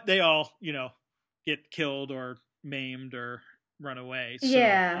 but they all get killed or maimed or run away. So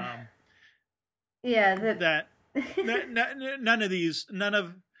Yeah. Yeah. that none of these,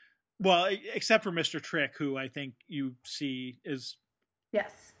 well, except for Mr. Trick, who I think you see is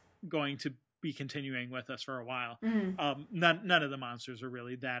Yes. going to be continuing with us for a while. Mm-hmm. None of the monsters are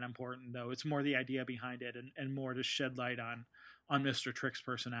really that important, though. It's more the idea behind it and more to shed light on Mr. Trick's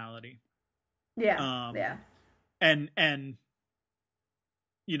personality. Yeah. Yeah. And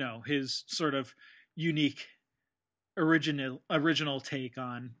his sort of unique original take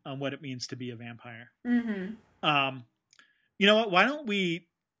on what it means to be a vampire. Mm-hmm. You know what? Why don't we,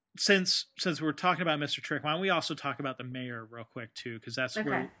 since we're talking about Mr. Trick, why don't we also talk about the mayor real quick too? Because that's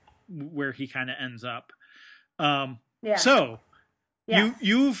Okay. where he kind of ends up. Yeah. So yes.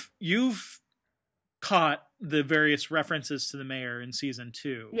 you've caught the various references to the mayor in season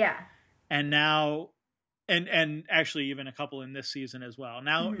 2. Yeah. And now, and actually even a couple in this season as well.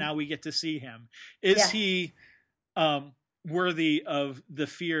 Now we get to see him. Is he worthy of the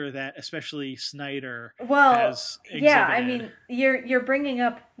fear that especially Snyder has exhibited? Yeah, I mean, you're bringing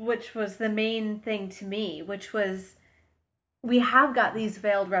up which was the main thing to me, which was we have got these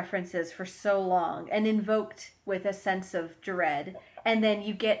veiled references for so long and invoked with a sense of dread, and then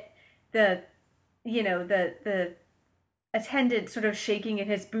you get the the attendant sort of shaking in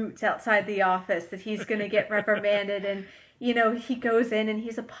his boots outside the office that he's going to get reprimanded, and he goes in and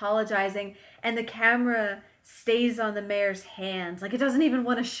he's apologizing, and the camera stays on the mayor's hands, like it doesn't even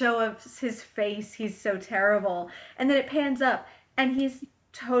want to show us his face, he's so terrible, and then it pans up and he's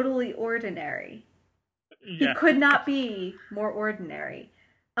totally ordinary. Yeah. He could not be more ordinary.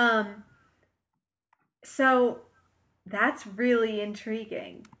 So that's really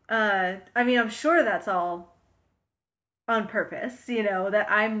intriguing. I mean, I'm sure that's all on purpose, that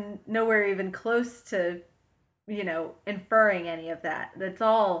I'm nowhere even close to, inferring any of that. That's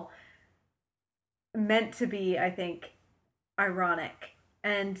all meant to be, I think, ironic.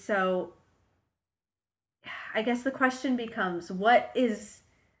 And so I guess the question becomes, what is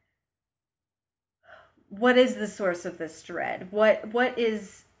the source of this dread? What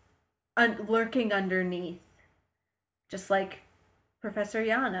is lurking underneath? Just like Professor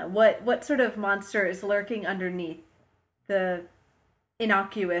Yana, what sort of monster is lurking underneath the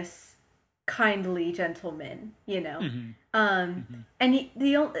innocuous, kindly gentleman? And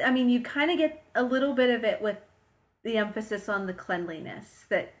you kind of get a little bit of it with the emphasis on the cleanliness,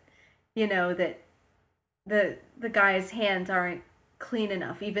 that that the guy's hands aren't clean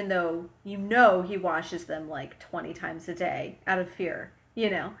enough, even though he washes them like 20 times a day out of fear,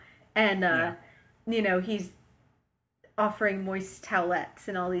 and he's offering moist towelettes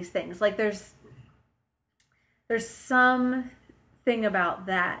and all these things. Like there's some thing about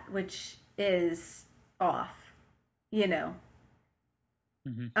that which is off, I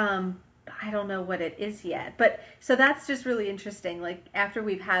don't know what it is yet, but so that's just really interesting. Like after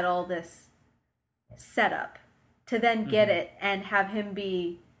we've had all this setup, to then get it and have him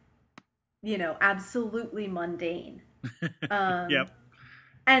be, absolutely mundane. Yep.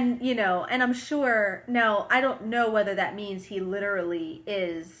 And and I'm sure now, I don't know whether that means he literally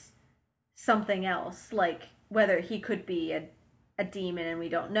is something else, like whether he could be a demon and we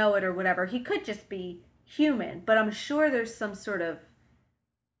don't know it or whatever. He could just be human, but I'm sure there's some sort of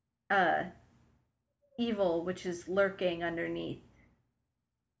evil which is lurking underneath,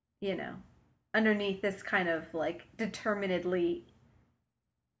 underneath this kind of like determinedly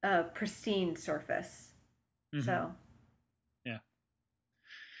pristine surface. So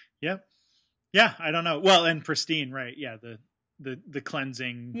yeah, I don't know. Well, and pristine, right? Yeah, the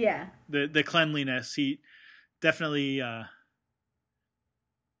cleansing, the cleanliness. He definitely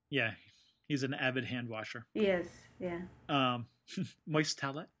he's an avid hand washer. He is. Moist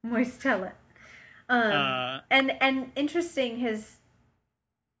towelette. And interesting, his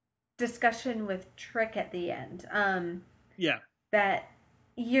discussion with Trick at the end. Yeah. That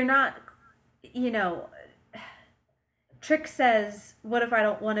you're not, you know, Trick says, "What if I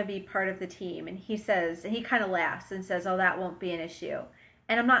don't want to be part of the team?" And he says, and he kind of laughs and says, "Oh, that won't be an issue."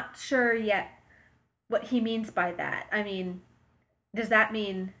 And I'm not sure yet what he means by that. I mean, does that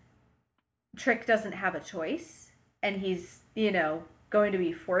mean Trick doesn't have a choice and he's, going to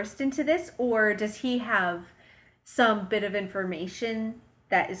be forced into this? Or does he have some bit of information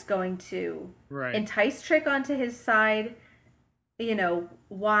that is going to Right. entice Trick onto his side?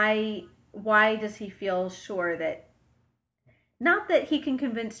 Why does he feel sure that, not that he can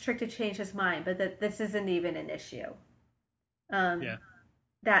convince Trick to change his mind, but that this isn't even an issue? Yeah.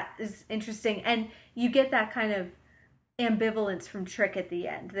 That is interesting. And you get that kind of ambivalence from Trick at the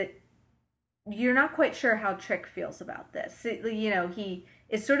end, that you're not quite sure how Trick feels about this. He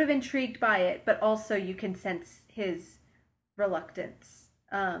is sort of intrigued by it, but also you can sense his reluctance.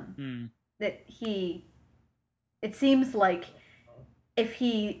 That it seems like if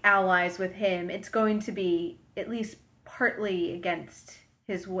he allies with him, it's going to be at least partly against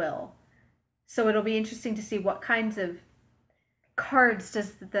his will. So it'll be interesting to see what kinds of cards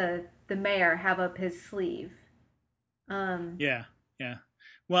does the mayor have up his sleeve. Yeah.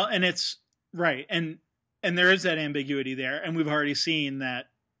 Well, and it's right, and there is that ambiguity there, and we've already seen that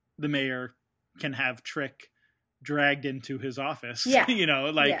the mayor can have Trick dragged into his office. Yeah.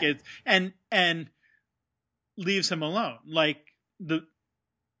 It and leaves him alone. Like the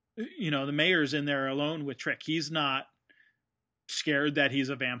mayor's in there alone with Trick. He's not scared that he's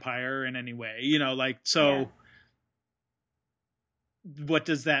a vampire in any way. What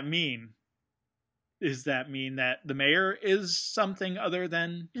does that mean? Does that mean that the mayor is something other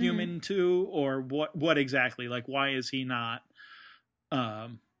than human too, or what exactly? Like, why is he not?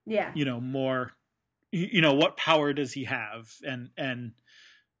 More. What power does he have, and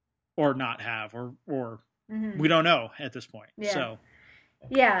or not have, or we don't know at this point. Yeah. So.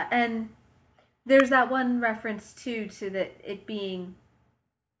 Yeah, and there's that one reference too to that it being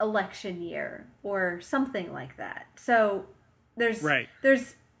election year or something like that. So there's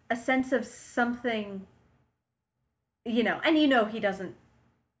a sense of something, and he doesn't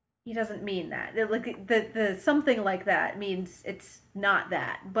mean that. Like the something like that means it's not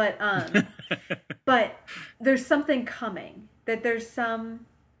that. But but there's something coming. That there's some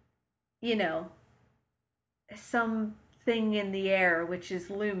thing in the air which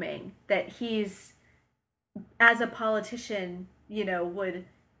is looming, that he's, as a politician, would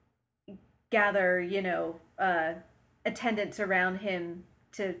gather attendants around him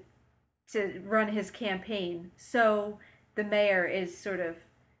to run his campaign. So the mayor is sort of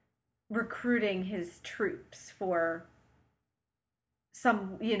recruiting his troops for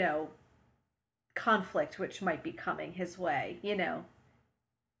some conflict which might be coming his way. Yeah.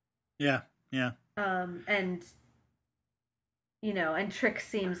 And and Trick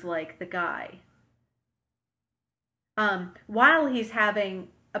seems like the guy. While he's having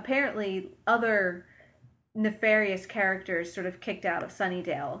apparently other nefarious characters sort of kicked out of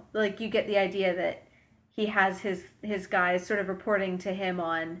Sunnydale. Like, you get the idea that he has his guys sort of reporting to him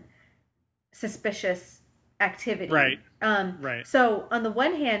on suspicious activity. Right. Right. So on the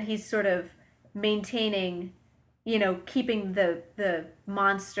one hand, he's sort of maintaining, keeping the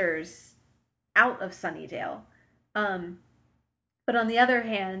monsters out of Sunnydale. But on the other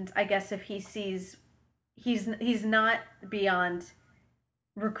hand, I guess if he sees he's not beyond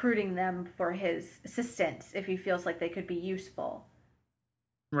recruiting them for his assistance if he feels like they could be useful.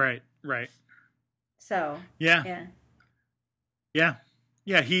 Right. So yeah.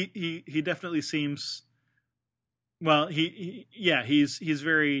 He definitely seems. Well, he's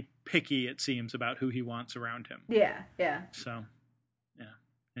very picky, it seems, about who he wants around him. Yeah. So, yeah.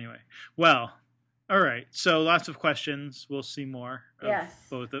 Anyway, well, all right. So lots of questions. We'll see more of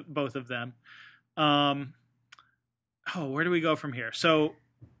both of them. Where do we go from here? So,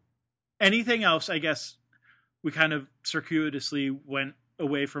 anything else? I guess we kind of circuitously went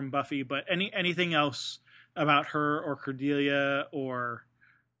away from Buffy, but anything else about her or Cordelia or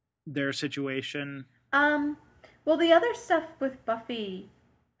their situation? Well, the other stuff with Buffy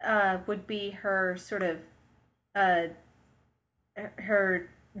would be her sort of her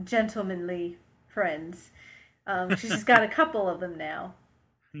gentlemanly friends. She's got a couple of them now.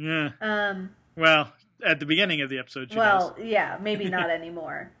 Yeah. Well, at the beginning of the episode, she does. Yeah, maybe not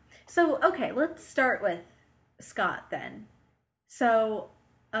anymore. So, okay, let's start with Scott then. So,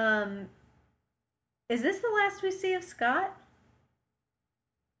 is this the last we see of Scott?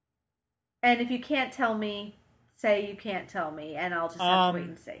 And if you can't tell me, say you can't tell me, and I'll just have to wait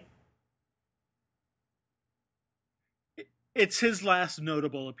and see. it's his last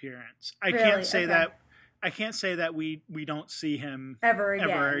notable appearance. I Really? can't say Okay. that. I can't say that we don't see him Ever again.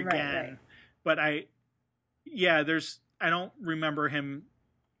 ever Right, again. right. But I don't remember him.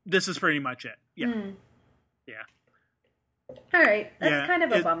 This is pretty much it. Yeah. Yeah. All right. That's Yeah, kind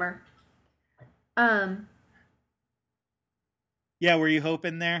of a bummer. Yeah, were you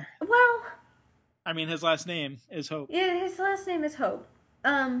hoping there? Well, I mean, his last name is Hope. yeah, his last name is Hope.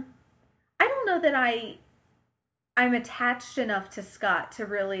 I don't know that I'm attached enough to Scott to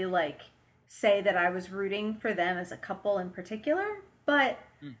really like say that I was rooting for them as a couple in particular, but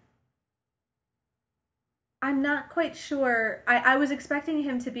I'm not quite sure. I was expecting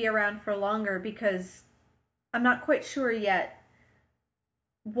him to be around for longer because I'm not quite sure yet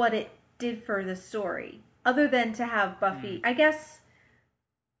what it did for the story. Other than to have Buffy, I guess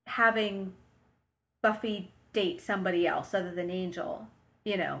having Buffy date somebody else other than Angel,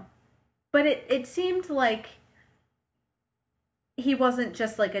 you know. But it seemed like he wasn't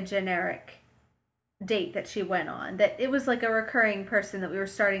just like a generic date that she went on, that it was like a recurring person that we were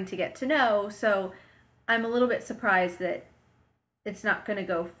starting to get to know. So I'm a little bit surprised that it's not going to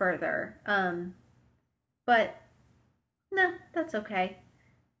go further. But no, that's okay.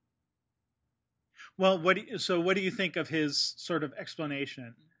 Well, what do you think of his sort of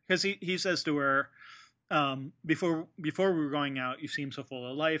explanation? Because he says to her, before we were going out, you seem so full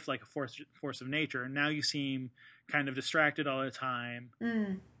of life, like a force of nature, and now you seem kind of distracted all the time.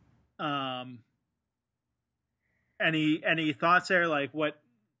 Any thoughts there? Like what?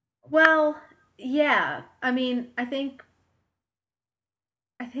 Well, yeah. I mean, I think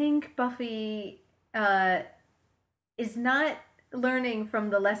Buffy is not learning from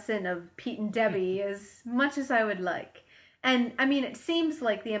the lesson of Pete and Debbie as much as I would like. And I mean, it seems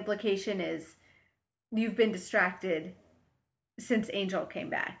like the implication is you've been distracted since Angel came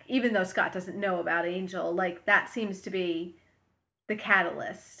back. Even though Scott doesn't know about Angel, like that seems to be the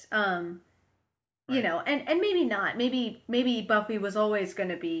catalyst. You know, and maybe not. Maybe Buffy was always going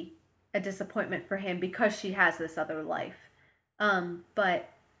to be a disappointment for him because she has this other life. But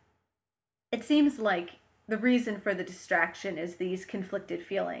it seems like the reason for the distraction is these conflicted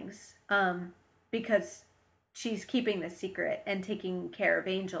feelings. Because she's keeping the secret and taking care of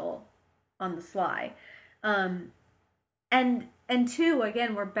Angel on the sly. And two,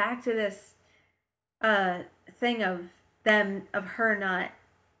 again, we're back to this thing of her not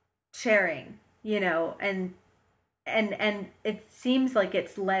sharing, you know, and it seems like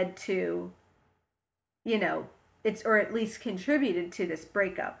it's led to, you know, it's, or at least contributed to this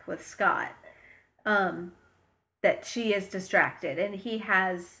breakup with Scott. That she is distracted and he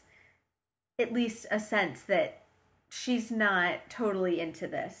has at least a sense that she's not totally into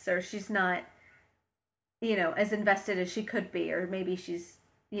this, or she's not, you know, as invested as she could be, or maybe she's,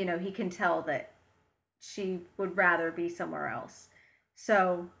 you know, he can tell that she would rather be somewhere else.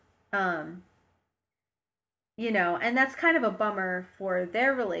 So, you know, and that's kind of a bummer for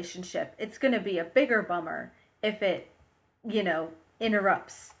their relationship. It's going to be a bigger bummer if it, you know,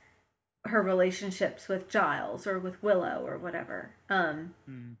 interrupts her relationships with Giles or with Willow or whatever.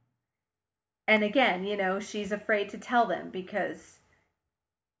 And again, you know, she's afraid to tell them because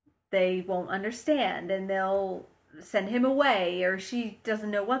they won't understand and they'll send him away, or she doesn't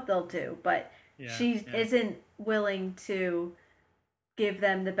know what they'll do, but she isn't willing to give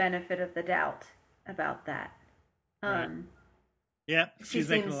them the benefit of the doubt about that. Yeah, she's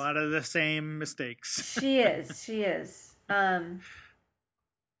making a lot of the same mistakes. She is.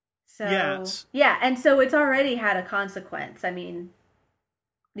 So, yeah, and so it's already had a consequence. I mean,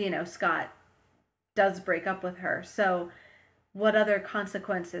 you know, Scott does break up with her. So what other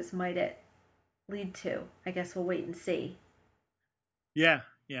consequences might it lead to? I guess we'll wait and see. Yeah.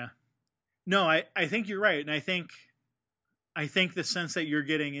 No, I think you're right. And I think the sense that you're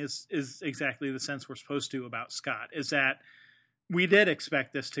getting is exactly the sense we're supposed to about Scott, is that we did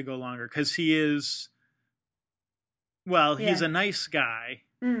expect this to go longer because he is, well, he's a nice guy.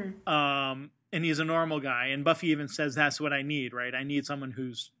 And he's a normal guy, and Buffy even says that's what I need, right? I need someone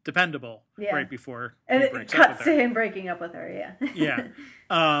who's dependable. Right before and it cuts to him breaking up with her.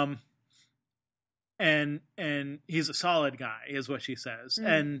 And he's a solid guy is what she says.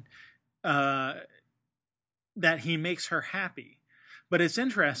 And that he makes her happy. But it's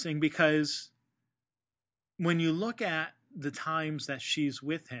interesting because when you look at the times that she's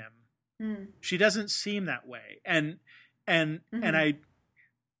with him, she doesn't seem that way. And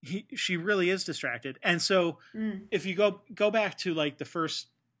she really is distracted. And so if you go back to like the first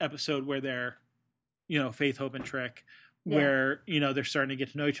episode where they're, you know, Faith, Hope, and Trick, where, you know, they're starting to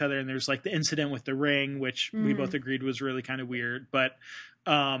get to know each other, and there's like the incident with the ring, which we both agreed was really kind of weird. But,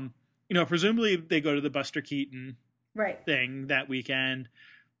 you know, presumably they go to the Buster Keaton Right. thing that weekend.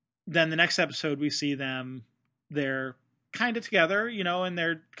 Then the next episode we see them, they're kind of together, and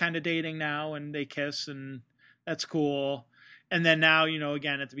they're kind of dating now, and they kiss, and that's cool. And then now,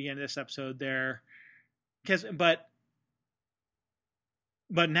 again at the beginning of this episode, they're kissing, but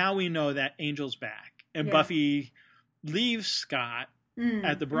now we know that Angel's back, and Buffy leaves Scott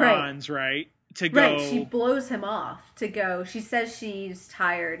at the Bronze, right? To go. Right, she blows him off to go. She says she's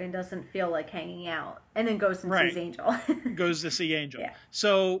tired and doesn't feel like hanging out, and then goes and sees Angel. Goes to see Angel. Yeah.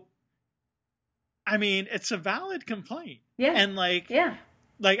 So, I mean, it's a valid complaint. Yeah. And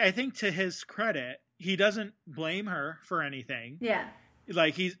I think to his credit, he doesn't blame her for anything. Yeah.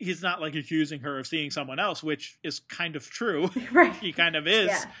 Like he's not like accusing her of seeing someone else, which is kind of true. Right. He kind of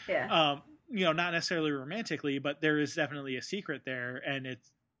is. Yeah. Not necessarily romantically, but there is definitely a secret there, and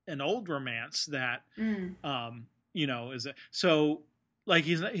it's an old romance that is so like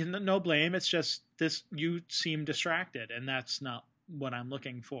he's no blame. It's just this, you seem distracted, and that's not what I'm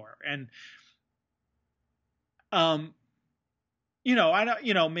looking for. And I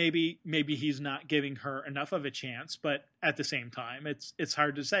don't, maybe he's not giving her enough of a chance, but at the same time, it's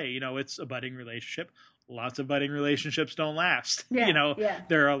hard to say. It's a budding relationship. Lots of budding relationships don't last.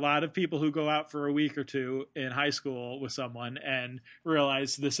 There are a lot of people who go out for a week or two in high school with someone and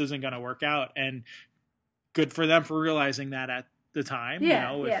realize this isn't going to work out, and good for them for realizing that at the time.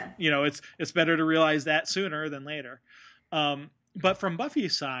 It's better to realize that sooner than later. But from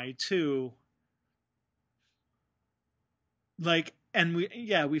Buffy's side too,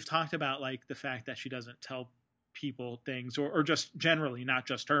 we've talked about the fact that she doesn't tell people things, or just generally, not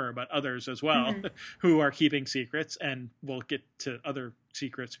just her, but others as well, who are keeping secrets, and we'll get to other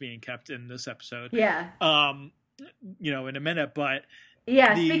secrets being kept in this episode. Yeah. In a minute, but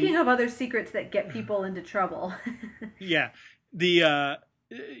speaking of other secrets that get people into trouble. So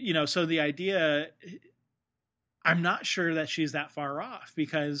the idea, I'm not sure that she's that far off,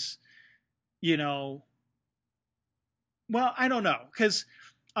 because, well, I don't know, because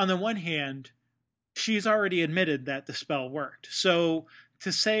on the one hand, she's already admitted that the spell worked. So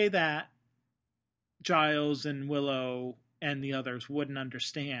to say that Giles and Willow and the others wouldn't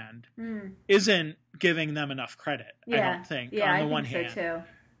understand isn't giving them enough credit, I don't think, on the one hand. So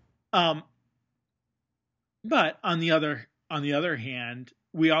too. But on the other hand,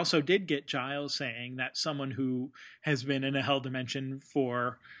 we also did get Giles saying that someone who has been in a hell dimension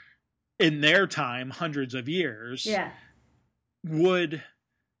for, in their time, hundreds of years, would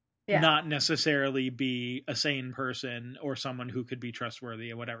not necessarily be a sane person or someone who could be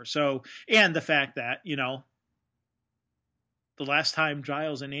trustworthy or whatever. So, and the fact that, the last time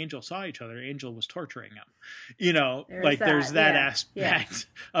Giles and Angel saw each other, Angel was torturing him, there's that aspect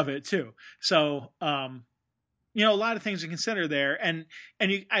of it too. So, a lot of things to consider there.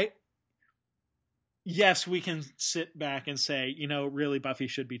 Yes, we can sit back and say, really Buffy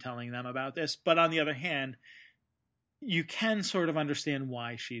should be telling them about this. But on the other hand, you can sort of understand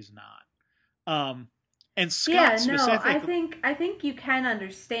why she's not. And Scott specifically, I think you can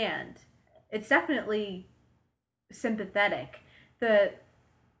understand. It's definitely sympathetic.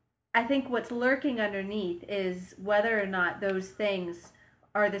 I think what's lurking underneath is whether or not those things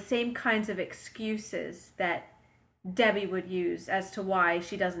are the same kinds of excuses that Debbie would use as to why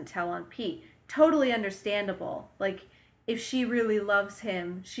she doesn't tell on Pete. Totally understandable. If she really loves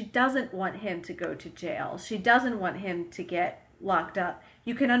him, she doesn't want him to go to jail. She doesn't want him to get locked up.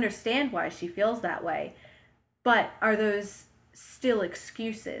 You can understand why she feels that way. But are those still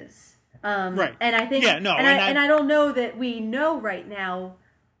excuses? Right. And I think, and I don't know that we know right now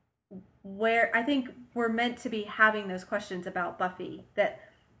where, I think we're meant to be having those questions about Buffy. That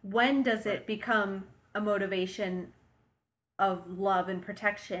when does it become a motivation of love and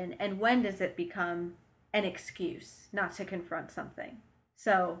protection, and when does it become an excuse not to confront something?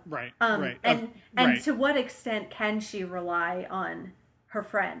 So and to what extent can she rely on her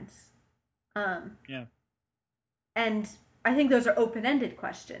friends? And I think those are open-ended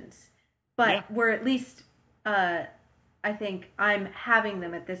questions, but we're at least I think I'm having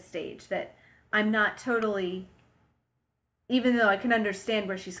them at this stage, that I'm not totally, even though I can understand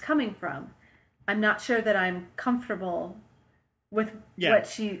where she's coming from, I'm not sure that I'm comfortable with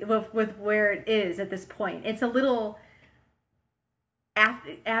what with where it is at this point. It's a little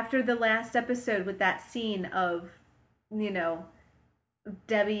after the last episode with that scene of,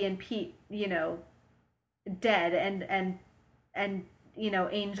 Debbie and Pete, dead, and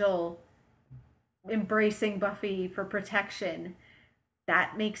Angel embracing Buffy for protection.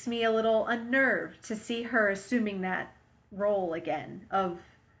 That makes me a little unnerved to see her assuming that role again of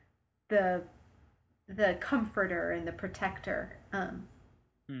the comforter and the protector.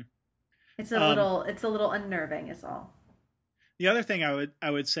 it's a little unnerving is all. The other thing I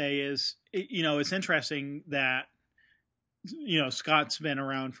would say is, it's interesting that, Scott's been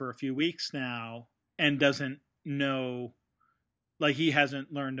around for a few weeks now and doesn't know, like, he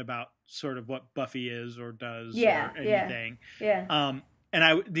hasn't learned about sort of what Buffy is or does Yeah, or yeah, anything. yeah,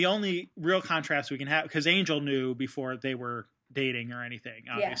 And the only real contrast we can have, because Angel knew before they were dating or anything,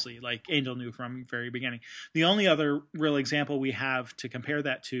 obviously, like Angel knew from very beginning. The only other real example we have to compare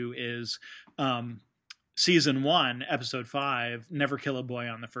that to is season 1, episode 5, Never Kill a Boy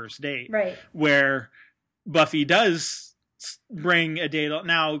on the First Date, right. where Buffy does bring a date.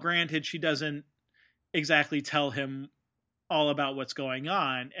 Now, granted, she doesn't exactly tell him all about what's going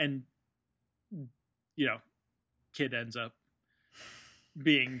on, and kid ends up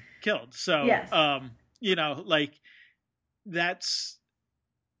being killed. So, Yes. like, that's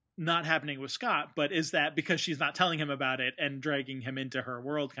not happening with Scott, but is that because she's not telling him about it and dragging him into her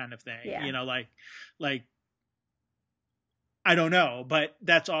world kind of thing? Yeah. Like I don't know, but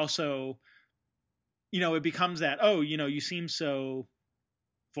that's also, it becomes that, you seem so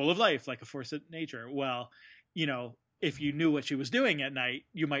full of life, like a force of nature. Well, if you knew what she was doing at night,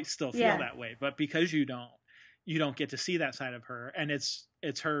 you might still feel that way, but because you don't get to see that side of her, and it's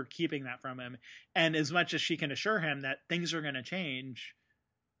her keeping that from him. And as much as she can assure him that things are going to change,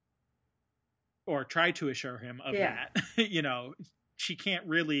 or try to assure him of that, she can't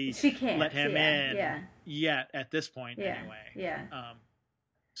really let him in yet at this point anyway. Yeah.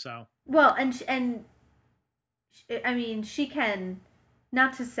 So. Well, and I mean, she can,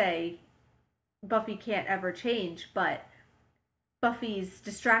 not to say Buffy can't ever change, but Buffy's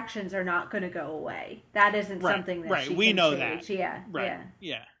distractions are not going to go away. That isn't something that she can know change. That. Yeah. Right.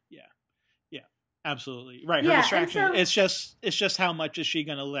 Yeah. Absolutely. Right. Her yeah, distraction. So, it's just how much is she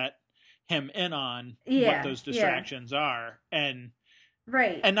going to let him in on what those distractions are, and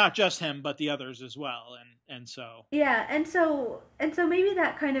and not just him, but the others as well. And so. Yeah, and so maybe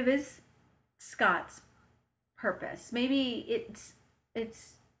that kind of is Scott's purpose. Maybe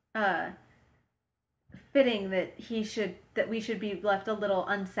it's fitting that we should be left a little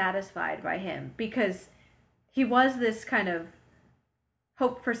unsatisfied by him, because he was this kind of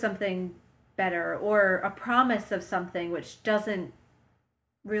hope for something better, or a promise of something which doesn't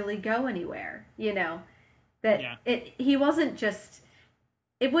really go anywhere, he wasn't just,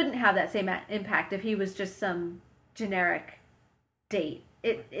 it wouldn't have that same impact if he was just some generic date.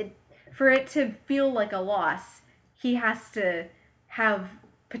 For it to feel like a loss, he has to have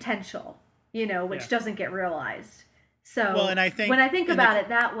potential, which doesn't get realized. So well, and I think, when I think about it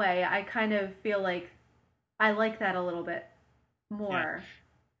that way, I kind of feel like I like that a little bit more.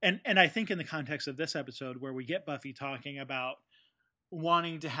 Yeah. And I think in the context of this episode, where we get Buffy talking about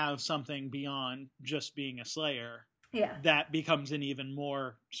wanting to have something beyond just being a Slayer, that becomes an even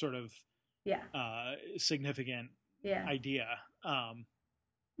more sort of significant idea.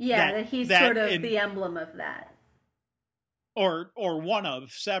 That he's sort of the emblem of that. Or one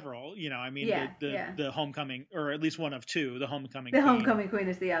of several, the homecoming, or at least one of two, the homecoming queen. The homecoming queen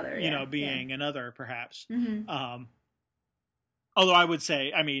is the other, being another, perhaps. Mm-hmm. Although I would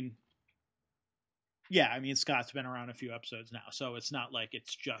say, Scott's been around a few episodes now, so it's not like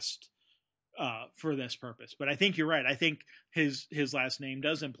it's just for this purpose. But I think you're right. I think his last name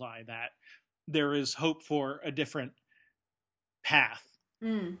does imply that there is hope for a different path.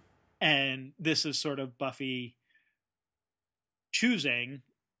 Mm. And this is sort of Buffy choosing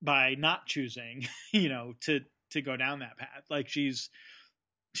by not choosing, to go down that path. Like she's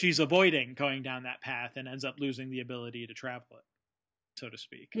avoiding going down that path and ends up losing the ability to travel it, so to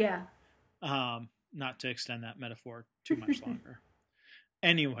speak. Yeah. Not to extend that metaphor too much longer.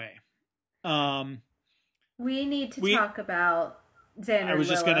 Anyway. We need to talk about Xander. I was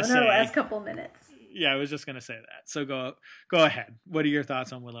just going to say, the last couple minutes. Yeah, I was just going to say that. So go ahead. What are your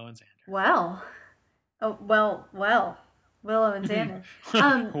thoughts on Willow and Xander? Well. Willow and Xander.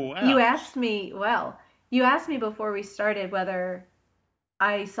 Wow. You asked me before we started whether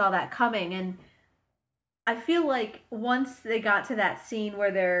I saw that coming, and I feel like once they got to that scene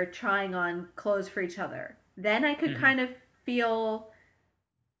where they're trying on clothes for each other, then I could kind of feel,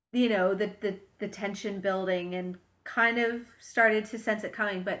 the tension building, and kind of started to sense it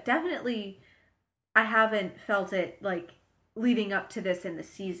coming. But definitely, I haven't felt it like leading up to this in the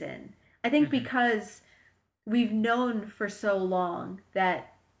season. I think because we've known for so long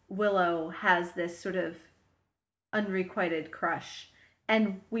that Willow has this sort of unrequited crush,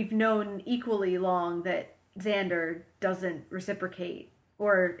 and we've known equally long that Xander doesn't reciprocate,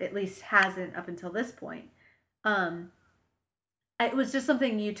 or at least hasn't up until this point. It was just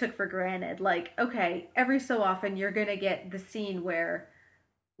something you took for granted. Like, okay, every so often you're going to get the scene where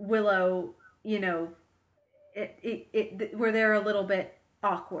Willow, you know, where they're a little bit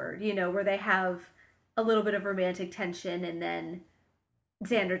awkward, you know, where they have a little bit of romantic tension and then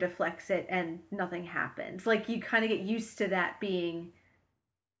Xander deflects it and nothing happens. Like you kind of get used to that being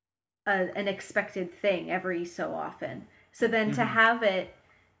an expected thing every so often. So then to Mm-hmm. have it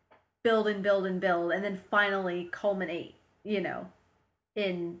build and build and build and then finally culminate, you know,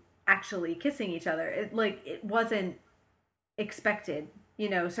 in actually kissing each other, it wasn't expected. You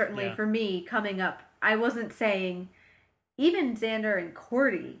know, certainly Yeah. for me coming up, I wasn't saying even Xander and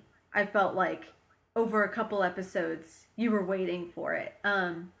Cordy, I felt like over a couple episodes you were waiting for it.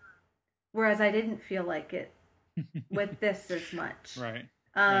 Whereas I didn't feel like it with this as much. Right.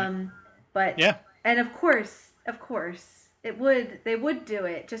 Right. Um, but Yeah. and of course, they would do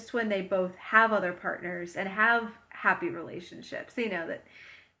it just when they both have other partners and have happy relationships. You know that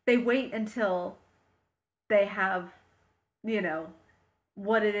they wait until they have, you know,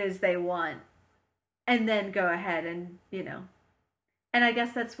 what it is they want and then go ahead and, you know. And I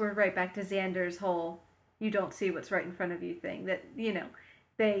guess that's where right back to Xander's whole you don't see what's right in front of you thing that, you know,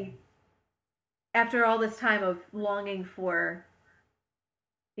 they after all this time of longing for,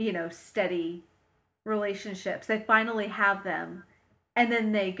 you know, steady relationships, they finally have them and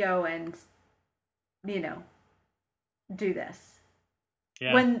then they go and, you know, do this.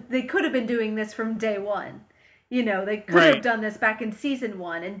 Yeah. When they could have been doing this from day one. You know, they could have Right. done this back in season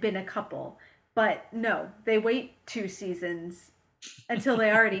 1 and been a couple. But no, they wait 2 seasons until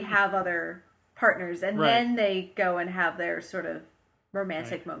they already have other partners and Right. then they go and have their sort of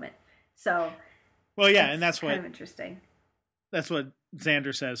romantic Right. moment. So, Well, yeah, and it's kind of interesting. that's what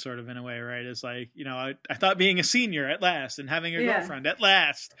Xander says, sort of in a way, right? Is like, you know, I thought being a senior at last and having a Yeah. girlfriend at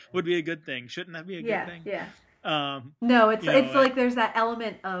last would be a good thing. Shouldn't that be a good Yeah, thing? yeah. Um, No, it's you know, it's like there's that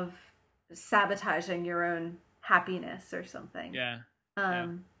element of sabotaging your own happiness or something. yeah,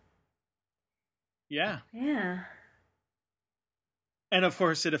 Um yeah, yeah. and of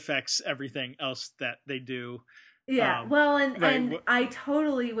course it affects everything else that they do. Yeah. Well, and right. and I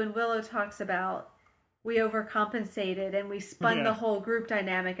totally when Willow talks about we overcompensated and we spun Yeah. the whole group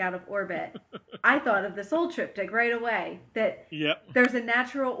dynamic out of orbit. I thought of this old triptych right away that Yep. there's a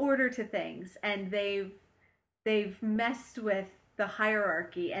natural order to things and they've messed with the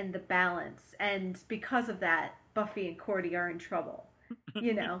hierarchy and the balance and because of that Buffy and Cordy are in trouble.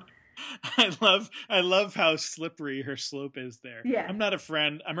 You know. I love how slippery her slope is there. Yeah. I'm not a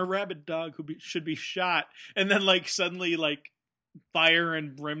friend. I'm a rabid dog who should be shot. And then like suddenly like fire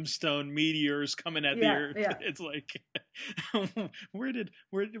and brimstone meteors coming at the earth. Yeah. It's like where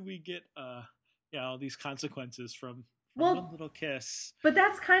did we get all these consequences from Well, one little kiss? But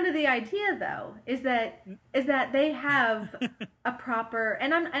that's kind of the idea, though, is that they have a proper,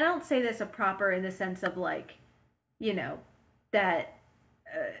 and I don't say this a proper in the sense of like, you know, that,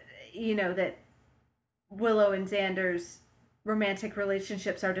 that Willow and Xander's romantic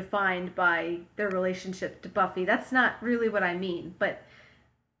relationships are defined by their relationship to Buffy. That's not really what I mean, but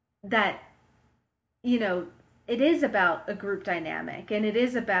that, you know, it is about a group dynamic, and it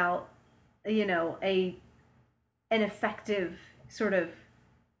is about, you know, an effective sort of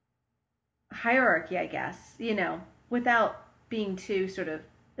hierarchy, I guess, you know, without being too sort of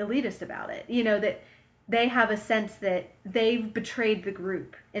elitist about it. You know, that they have a sense that they've betrayed the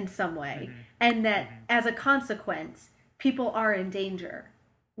group in some way, and that as a consequence, people are in danger.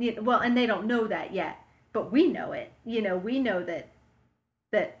 Well, and they don't know that yet, but we know it. You know, we know that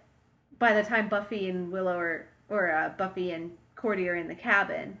by the time Buffy and Willow or Buffy and Cordy are in the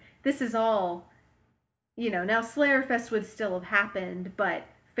cabin, this is all, you know, now Slayerfest would still have happened, but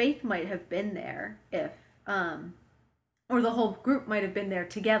Faith might have been there if, or the whole group might have been there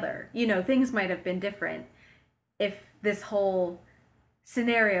together. You know, things might have been different if this whole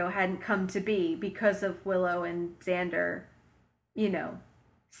scenario hadn't come to be because of Willow and Xander, you know,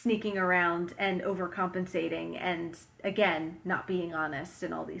 sneaking around and overcompensating and, again, not being honest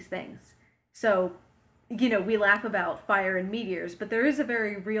and all these things. So, you know, we laugh about fire and meteors, but there is a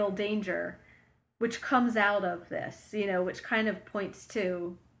very real danger which comes out of this, you know, which kind of points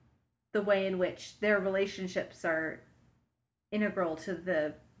to the way in which their relationships are integral to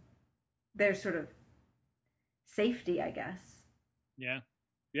their sort of safety, I guess. Yeah.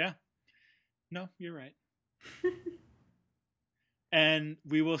 No, you're right. And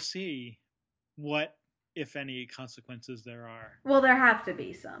we will see what, if any, consequences there are. Well, there have to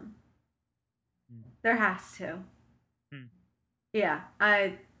be some. There has to. Yeah,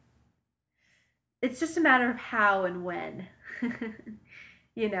 it's just a matter of how and when.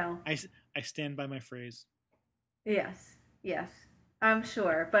 You know. I stand by my phrase. Yes, I'm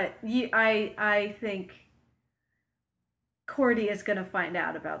sure, but I think Cordy is going to find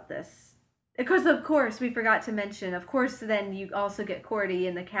out about this. Because, of course, we forgot to mention, of course, then you also get Cordy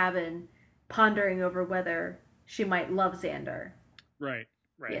in the cabin pondering over whether she might love Xander. Right.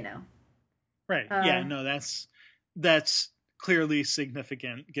 You know. Right. Yeah, no, that's clearly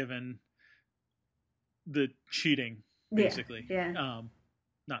significant given the cheating, basically. Yeah.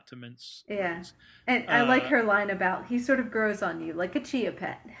 Not to mince words. And I like her line about he sort of grows on you like a chia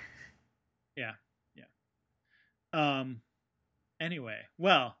pet. Yeah. Anyway,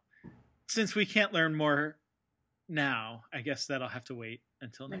 well, since we can't learn more now, I guess that'll have to wait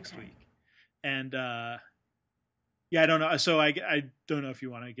until next week. And yeah, I don't know. So I don't know if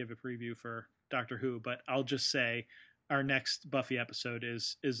you want to give a preview for Doctor Who, but I'll just say our next Buffy episode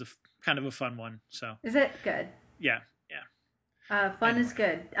is a kind of a fun one. So is it good? Yeah. Fun is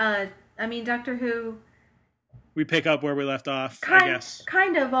good. I mean, Doctor Who. We pick up where we left off, I guess.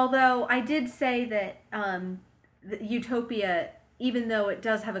 Kind of, although I did say that Utopia, even though it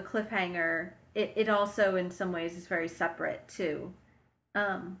does have a cliffhanger, it also in some ways is very separate to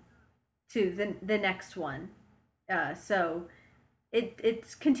the next one. So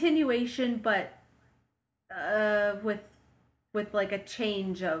it's continuation, but with like a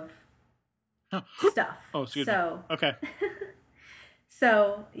change of stuff. Oh, excuse me. Okay.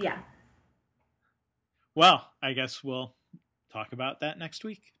 So yeah. Well, I guess we'll talk about that next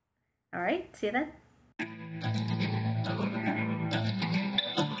week. All right. See you then.